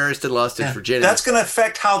Spike Ferriston lost his virginity. That's going to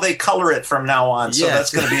affect how they color it from now on. So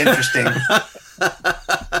that's going to be interesting.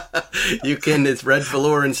 It's red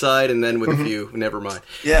velour inside, and then with a few, never mind.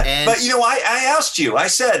 Yeah, but I asked you. I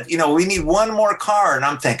said, we need one more car, and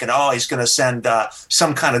I'm thinking, he's going to send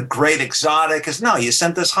some kind of great exotic. No, you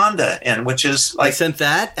sent this Honda in, which is like I sent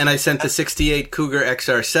that, and I sent the '68 Cougar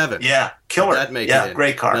XR7. Yeah, killer. That make it in.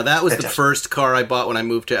 Great car. Now that was the first car I bought when I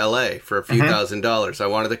moved to LA for a few $1,000s. I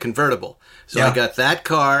wanted a convertible, so I got that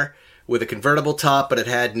car with a convertible top, but it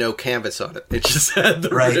had no canvas on it. It just had the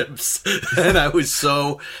ribs. And I was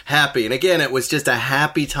so happy. And again, it was just a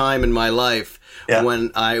happy time in my life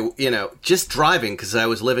when I, just driving, because I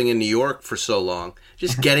was living in New York for so long.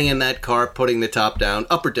 Just getting in that car, putting the top down,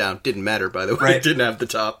 up or down, didn't matter, by the way. It didn't have the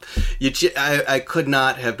top. I could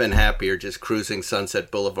not have been happier just cruising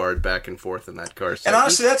Sunset Boulevard back and forth in that car. So and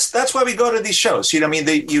honestly, that's why we go to these shows.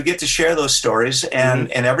 You get to share those stories,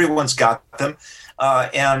 and everyone's got them.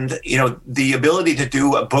 And the ability to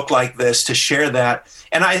do a book like this, to share that.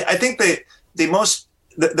 And I think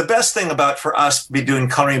the best thing about for us to be doing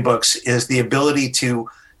coloring books is the ability to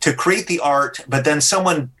create the art, but then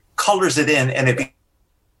someone colors it in and it becomes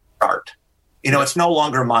art. It's no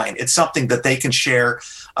longer mine. It's something that they can share.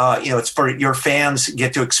 It's for your fans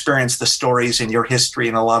get to experience the stories and your history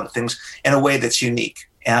and a lot of things in a way that's unique.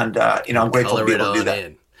 And, I'm grateful to be able to do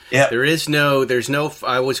that. Yeah. There's no,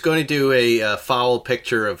 I was going to do a foul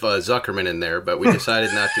picture of Zuckerman in there, but we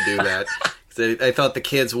decided not to do that. I thought the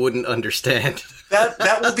kids wouldn't understand.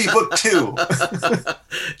 That will be book 2.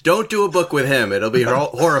 Don't do a book with him. It'll be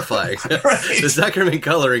horrifying. The Zuckerman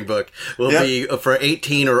coloring book will be for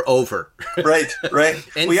 18 or over. Right.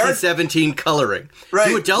 NC-17 coloring. Right.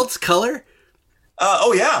 Do adults color?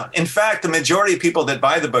 Oh, yeah. In fact, the majority of people that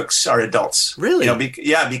buy the books are adults. Really?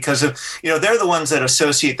 Because of, they're the ones that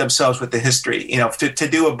associate themselves with the history. To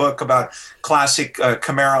do a book about classic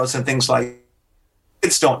Camaros and things like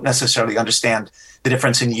kids don't necessarily understand the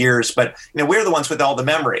difference in years, but we're the ones with all the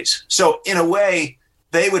memories. So in a way,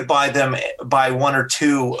 they would buy 1 or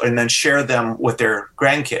 2 and then share them with their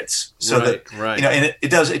grandkids. So and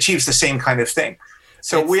it does achieves the same kind of thing.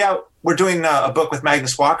 So we're doing a book with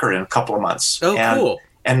Magnus Walker in a couple of months. Oh, cool.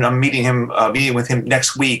 And I'm meeting with him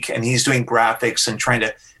next week, and he's doing graphics and trying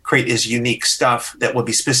to create his unique stuff that will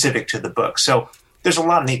be specific to the book. So there's a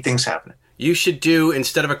lot of neat things happening. You should do,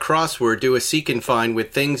 instead of a crossword, do a seek and find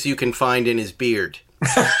with things you can find in his beard.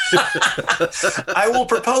 I will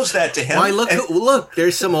propose that to him. Why, look,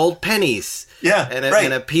 there's some old pennies. Yeah,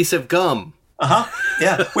 and a piece of gum.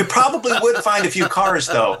 Yeah, we probably would find a few cars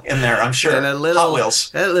though in there. I'm sure. And a little Hot Wheels.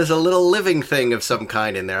 There's a little living thing of some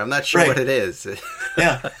kind in there. I'm not sure what it is.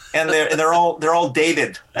 Yeah, and they're all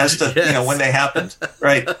dated as to when they happened.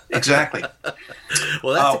 Right. Exactly.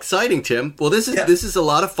 Well, that's exciting, Tim. Well, this is a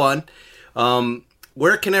lot of fun.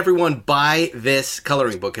 Where can everyone buy this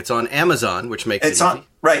coloring book? It's on Amazon, which makes it easy.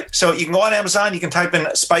 Right. So you can go on Amazon. You can type in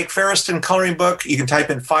Spike Ferriston coloring book. You can type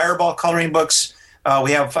in Fireball coloring books.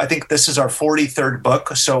 We have, I think this is our 43rd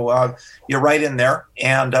book. So you're right in there.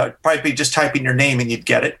 And probably just typing your name and you'd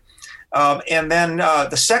get it. And then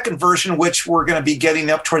the second version, which we're going to be getting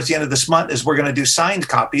up towards the end of this month, is we're going to do signed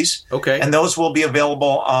copies. Okay. And those will be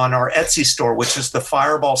available on our Etsy store, which is the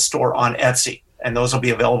Fireball store on Etsy. And those will be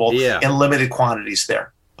available in limited quantities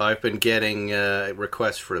there. I've been getting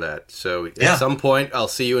requests for that. So at some point, I'll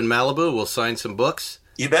see you in Malibu. We'll sign some books.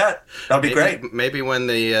 You bet. That'll be great. Maybe when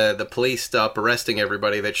the police stop arresting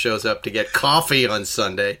everybody that shows up to get coffee on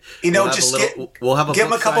Sunday. We'll have give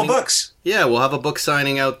them a couple books. Yeah, we'll have a book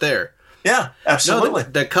signing out there. Yeah, absolutely. No,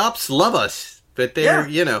 the cops love us, but they're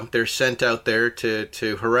they're sent out there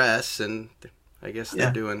to harass, and I guess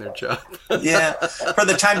they're doing their job. Yeah, for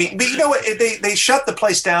the time being. But you know what? They shut the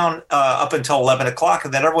place down up until 11 o'clock,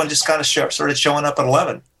 and then everyone just kind of started showing up at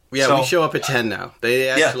 11. Yeah, we show up at 10 now. They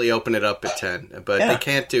actually open it up at 10, but they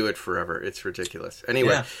can't do it forever. It's ridiculous.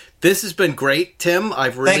 Anyway, this has been great, Tim.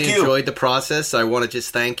 I've really enjoyed the process. I want to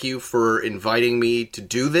just thank you for inviting me to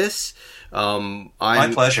do this.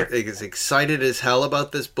 My pleasure. I'm excited as hell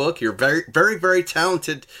about this book. You're a very, very, very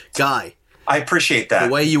talented guy. I appreciate that.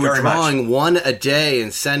 The way you were drawing one a day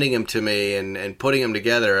and sending them to me and putting them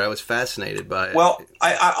together, I was fascinated by it. Well,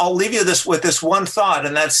 I'll leave you with this one thought,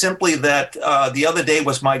 and that's simply that the other day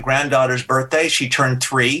was my granddaughter's birthday. She turned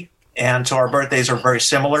 3, and so our birthdays are very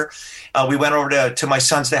similar. We went over to my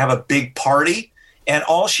son's to have a big party, and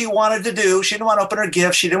all she wanted to do, she didn't want to open her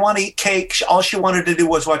gift, she didn't want to eat cake. All she wanted to do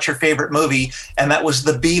was watch her favorite movie, and that was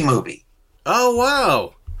the Bee Movie. Oh,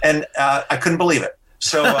 wow. And I couldn't believe it.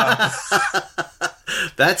 So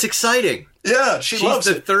that's exciting. Yeah, she's loves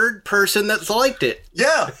the third person that's liked it.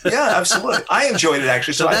 Yeah, absolutely. I enjoyed it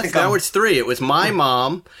actually. So I think now it's 3. It was my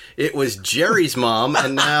mom, it was Jerry's mom,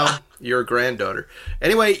 and now your granddaughter.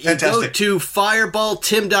 Anyway, you go to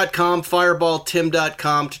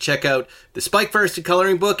fireballtim.com to check out the Spike Ferriston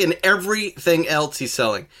coloring book and everything else he's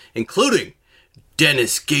selling, including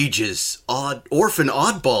Dennis Gage's Orphan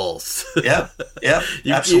Oddballs. Yeah,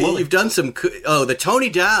 absolutely. You've done some... the Tony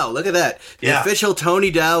Dow. Look at that. The official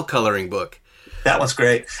Tony Dow coloring book. That one's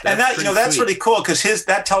great. That's really cool because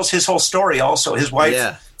that tells his whole story also. His wife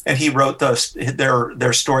and he wrote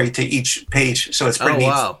their story to each page. So it's pretty neat.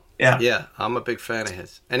 Wow. Yeah, I'm a big fan of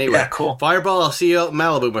his. Anyway, yeah, cool. Fireball, I'll see you out in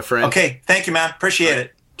Malibu, my friend. Okay, thank you, man. Appreciate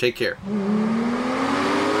it. Take care.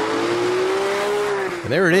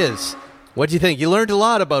 And there it is. What do you think? You learned a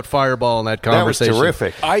lot about Fireball in that conversation. That was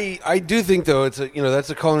terrific. I do think though that's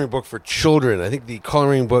a coloring book for children. I think the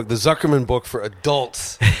coloring book, the Zuckerman book for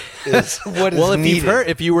adults, is what is well, needed.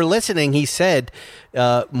 If you were listening, he said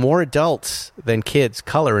more adults than kids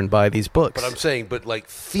color and buy these books. But I'm saying, like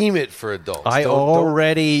theme it for adults. I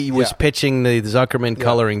already was pitching the Zuckerman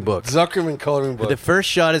coloring book. Zuckerman coloring book. The first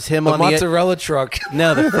shot is him the on mozzarella truck.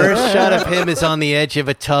 No, the first shot of him is on the edge of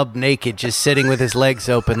a tub, naked, just sitting with his legs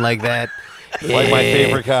open like that. Like my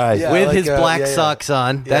favorite guy. Yeah, with his black socks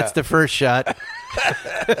on. Yeah. That's the first shot.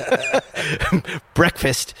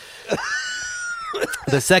 Breakfast.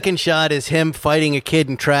 The second shot is him fighting a kid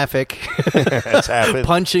in traffic. That's happened.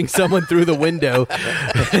 Punching someone through the window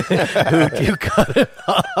who cut him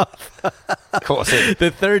off. Of course.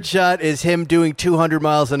 The third shot is him doing 200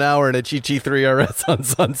 miles an hour in a GT3 RS on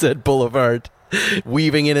Sunset Boulevard,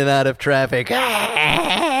 weaving in and out of traffic.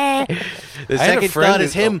 The second shot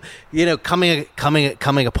is him,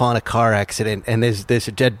 coming upon a car accident, and there's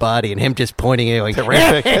a dead body, and him just pointing it like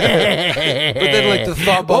terrific. But then, like the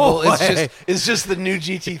thought bubble, it's just the new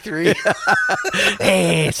GT3.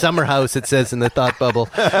 Hey, summer house, it says in the thought bubble.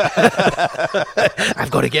 I'm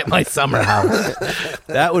going to get my summer house.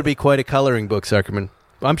 That would be quite a coloring book, Zuckerman.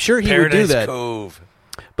 I'm sure he would do that. Cove.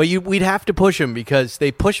 But we'd have to push him because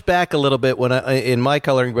they pushed back a little bit in my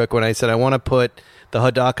coloring book when I said I want to put the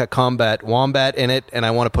Hodaka Combat Wombat in it, and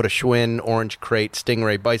I want to put a Schwinn Orange Crate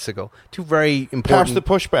Stingray bicycle. Two very important. Perhaps the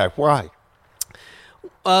pushback. Why?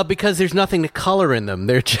 Because there's nothing to color in them.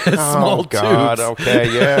 They're just small God, tubes.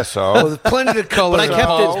 Okay, yeah, so. There's plenty to color. But I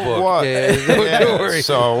kept it. Book. What? Don't worry.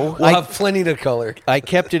 So. We'll have plenty to color. I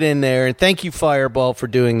kept it in there, and thank you, Fireball, for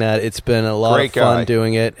doing that. It's been a lot of fun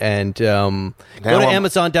doing it. And go to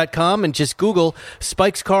Amazon.com and just Google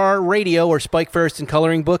Spike's Car Radio or Spike First and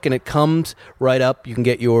Coloring Book, and it comes right up. You can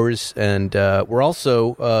get yours. And we're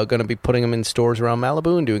also going to be putting them in stores around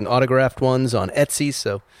Malibu and doing autographed ones on Etsy.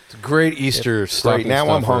 So it's a great Easter stuff. Right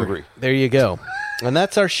now I'm hungry. There you go. And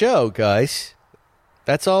that's our show, guys.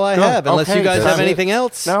 That's all I have, unless you guys have anything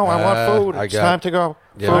else. No, I want food. It's time to go.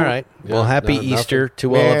 Yeah. All right. Well, happy Easter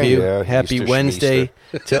to all of you. Happy Easter Wednesday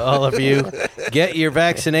to all of you. Get your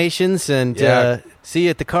vaccinations and see you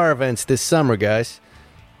at the car events this summer, guys.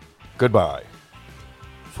 Goodbye.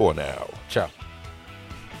 For now. Ciao.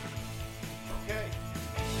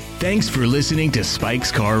 Thanks for listening to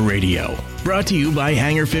Spike's Car Radio, brought to you by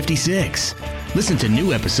Hangar 56. Listen to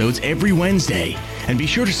new episodes every Wednesday, and be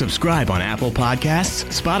sure to subscribe on Apple Podcasts,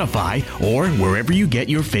 Spotify, or wherever you get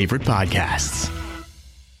your favorite podcasts.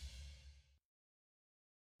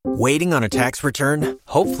 Waiting on a tax return?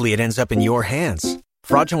 Hopefully it ends up in your hands.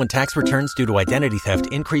 Fraudulent tax returns due to identity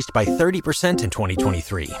theft increased by 30% in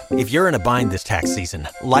 2023. If you're in a bind this tax season,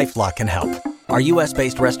 LifeLock can help. Our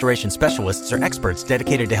U.S.-based restoration specialists are experts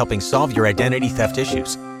dedicated to helping solve your identity theft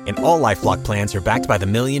issues. And all LifeLock plans are backed by the $1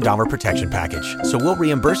 Million Protection Package. So we'll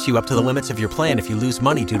reimburse you up to the limits of your plan if you lose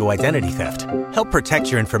money due to identity theft. Help protect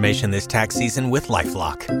your information this tax season with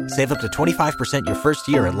LifeLock. Save up to 25% your first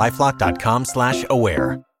year at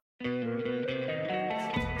LifeLock.com/aware.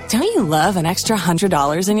 Don't you love an extra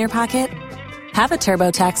 $100 in your pocket? Have a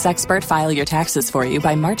TurboTax expert file your taxes for you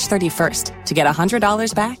by March 31st to get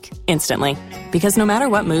 $100 back instantly. Because no matter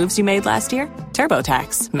what moves you made last year,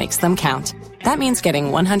 TurboTax makes them count. That means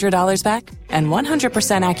getting $100 back and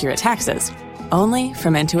 100% accurate taxes, only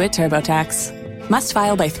from Intuit TurboTax. Must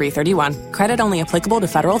file by 3/31. Credit only applicable to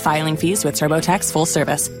federal filing fees with TurboTax full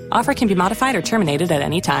service. Offer can be modified or terminated at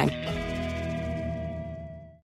any time.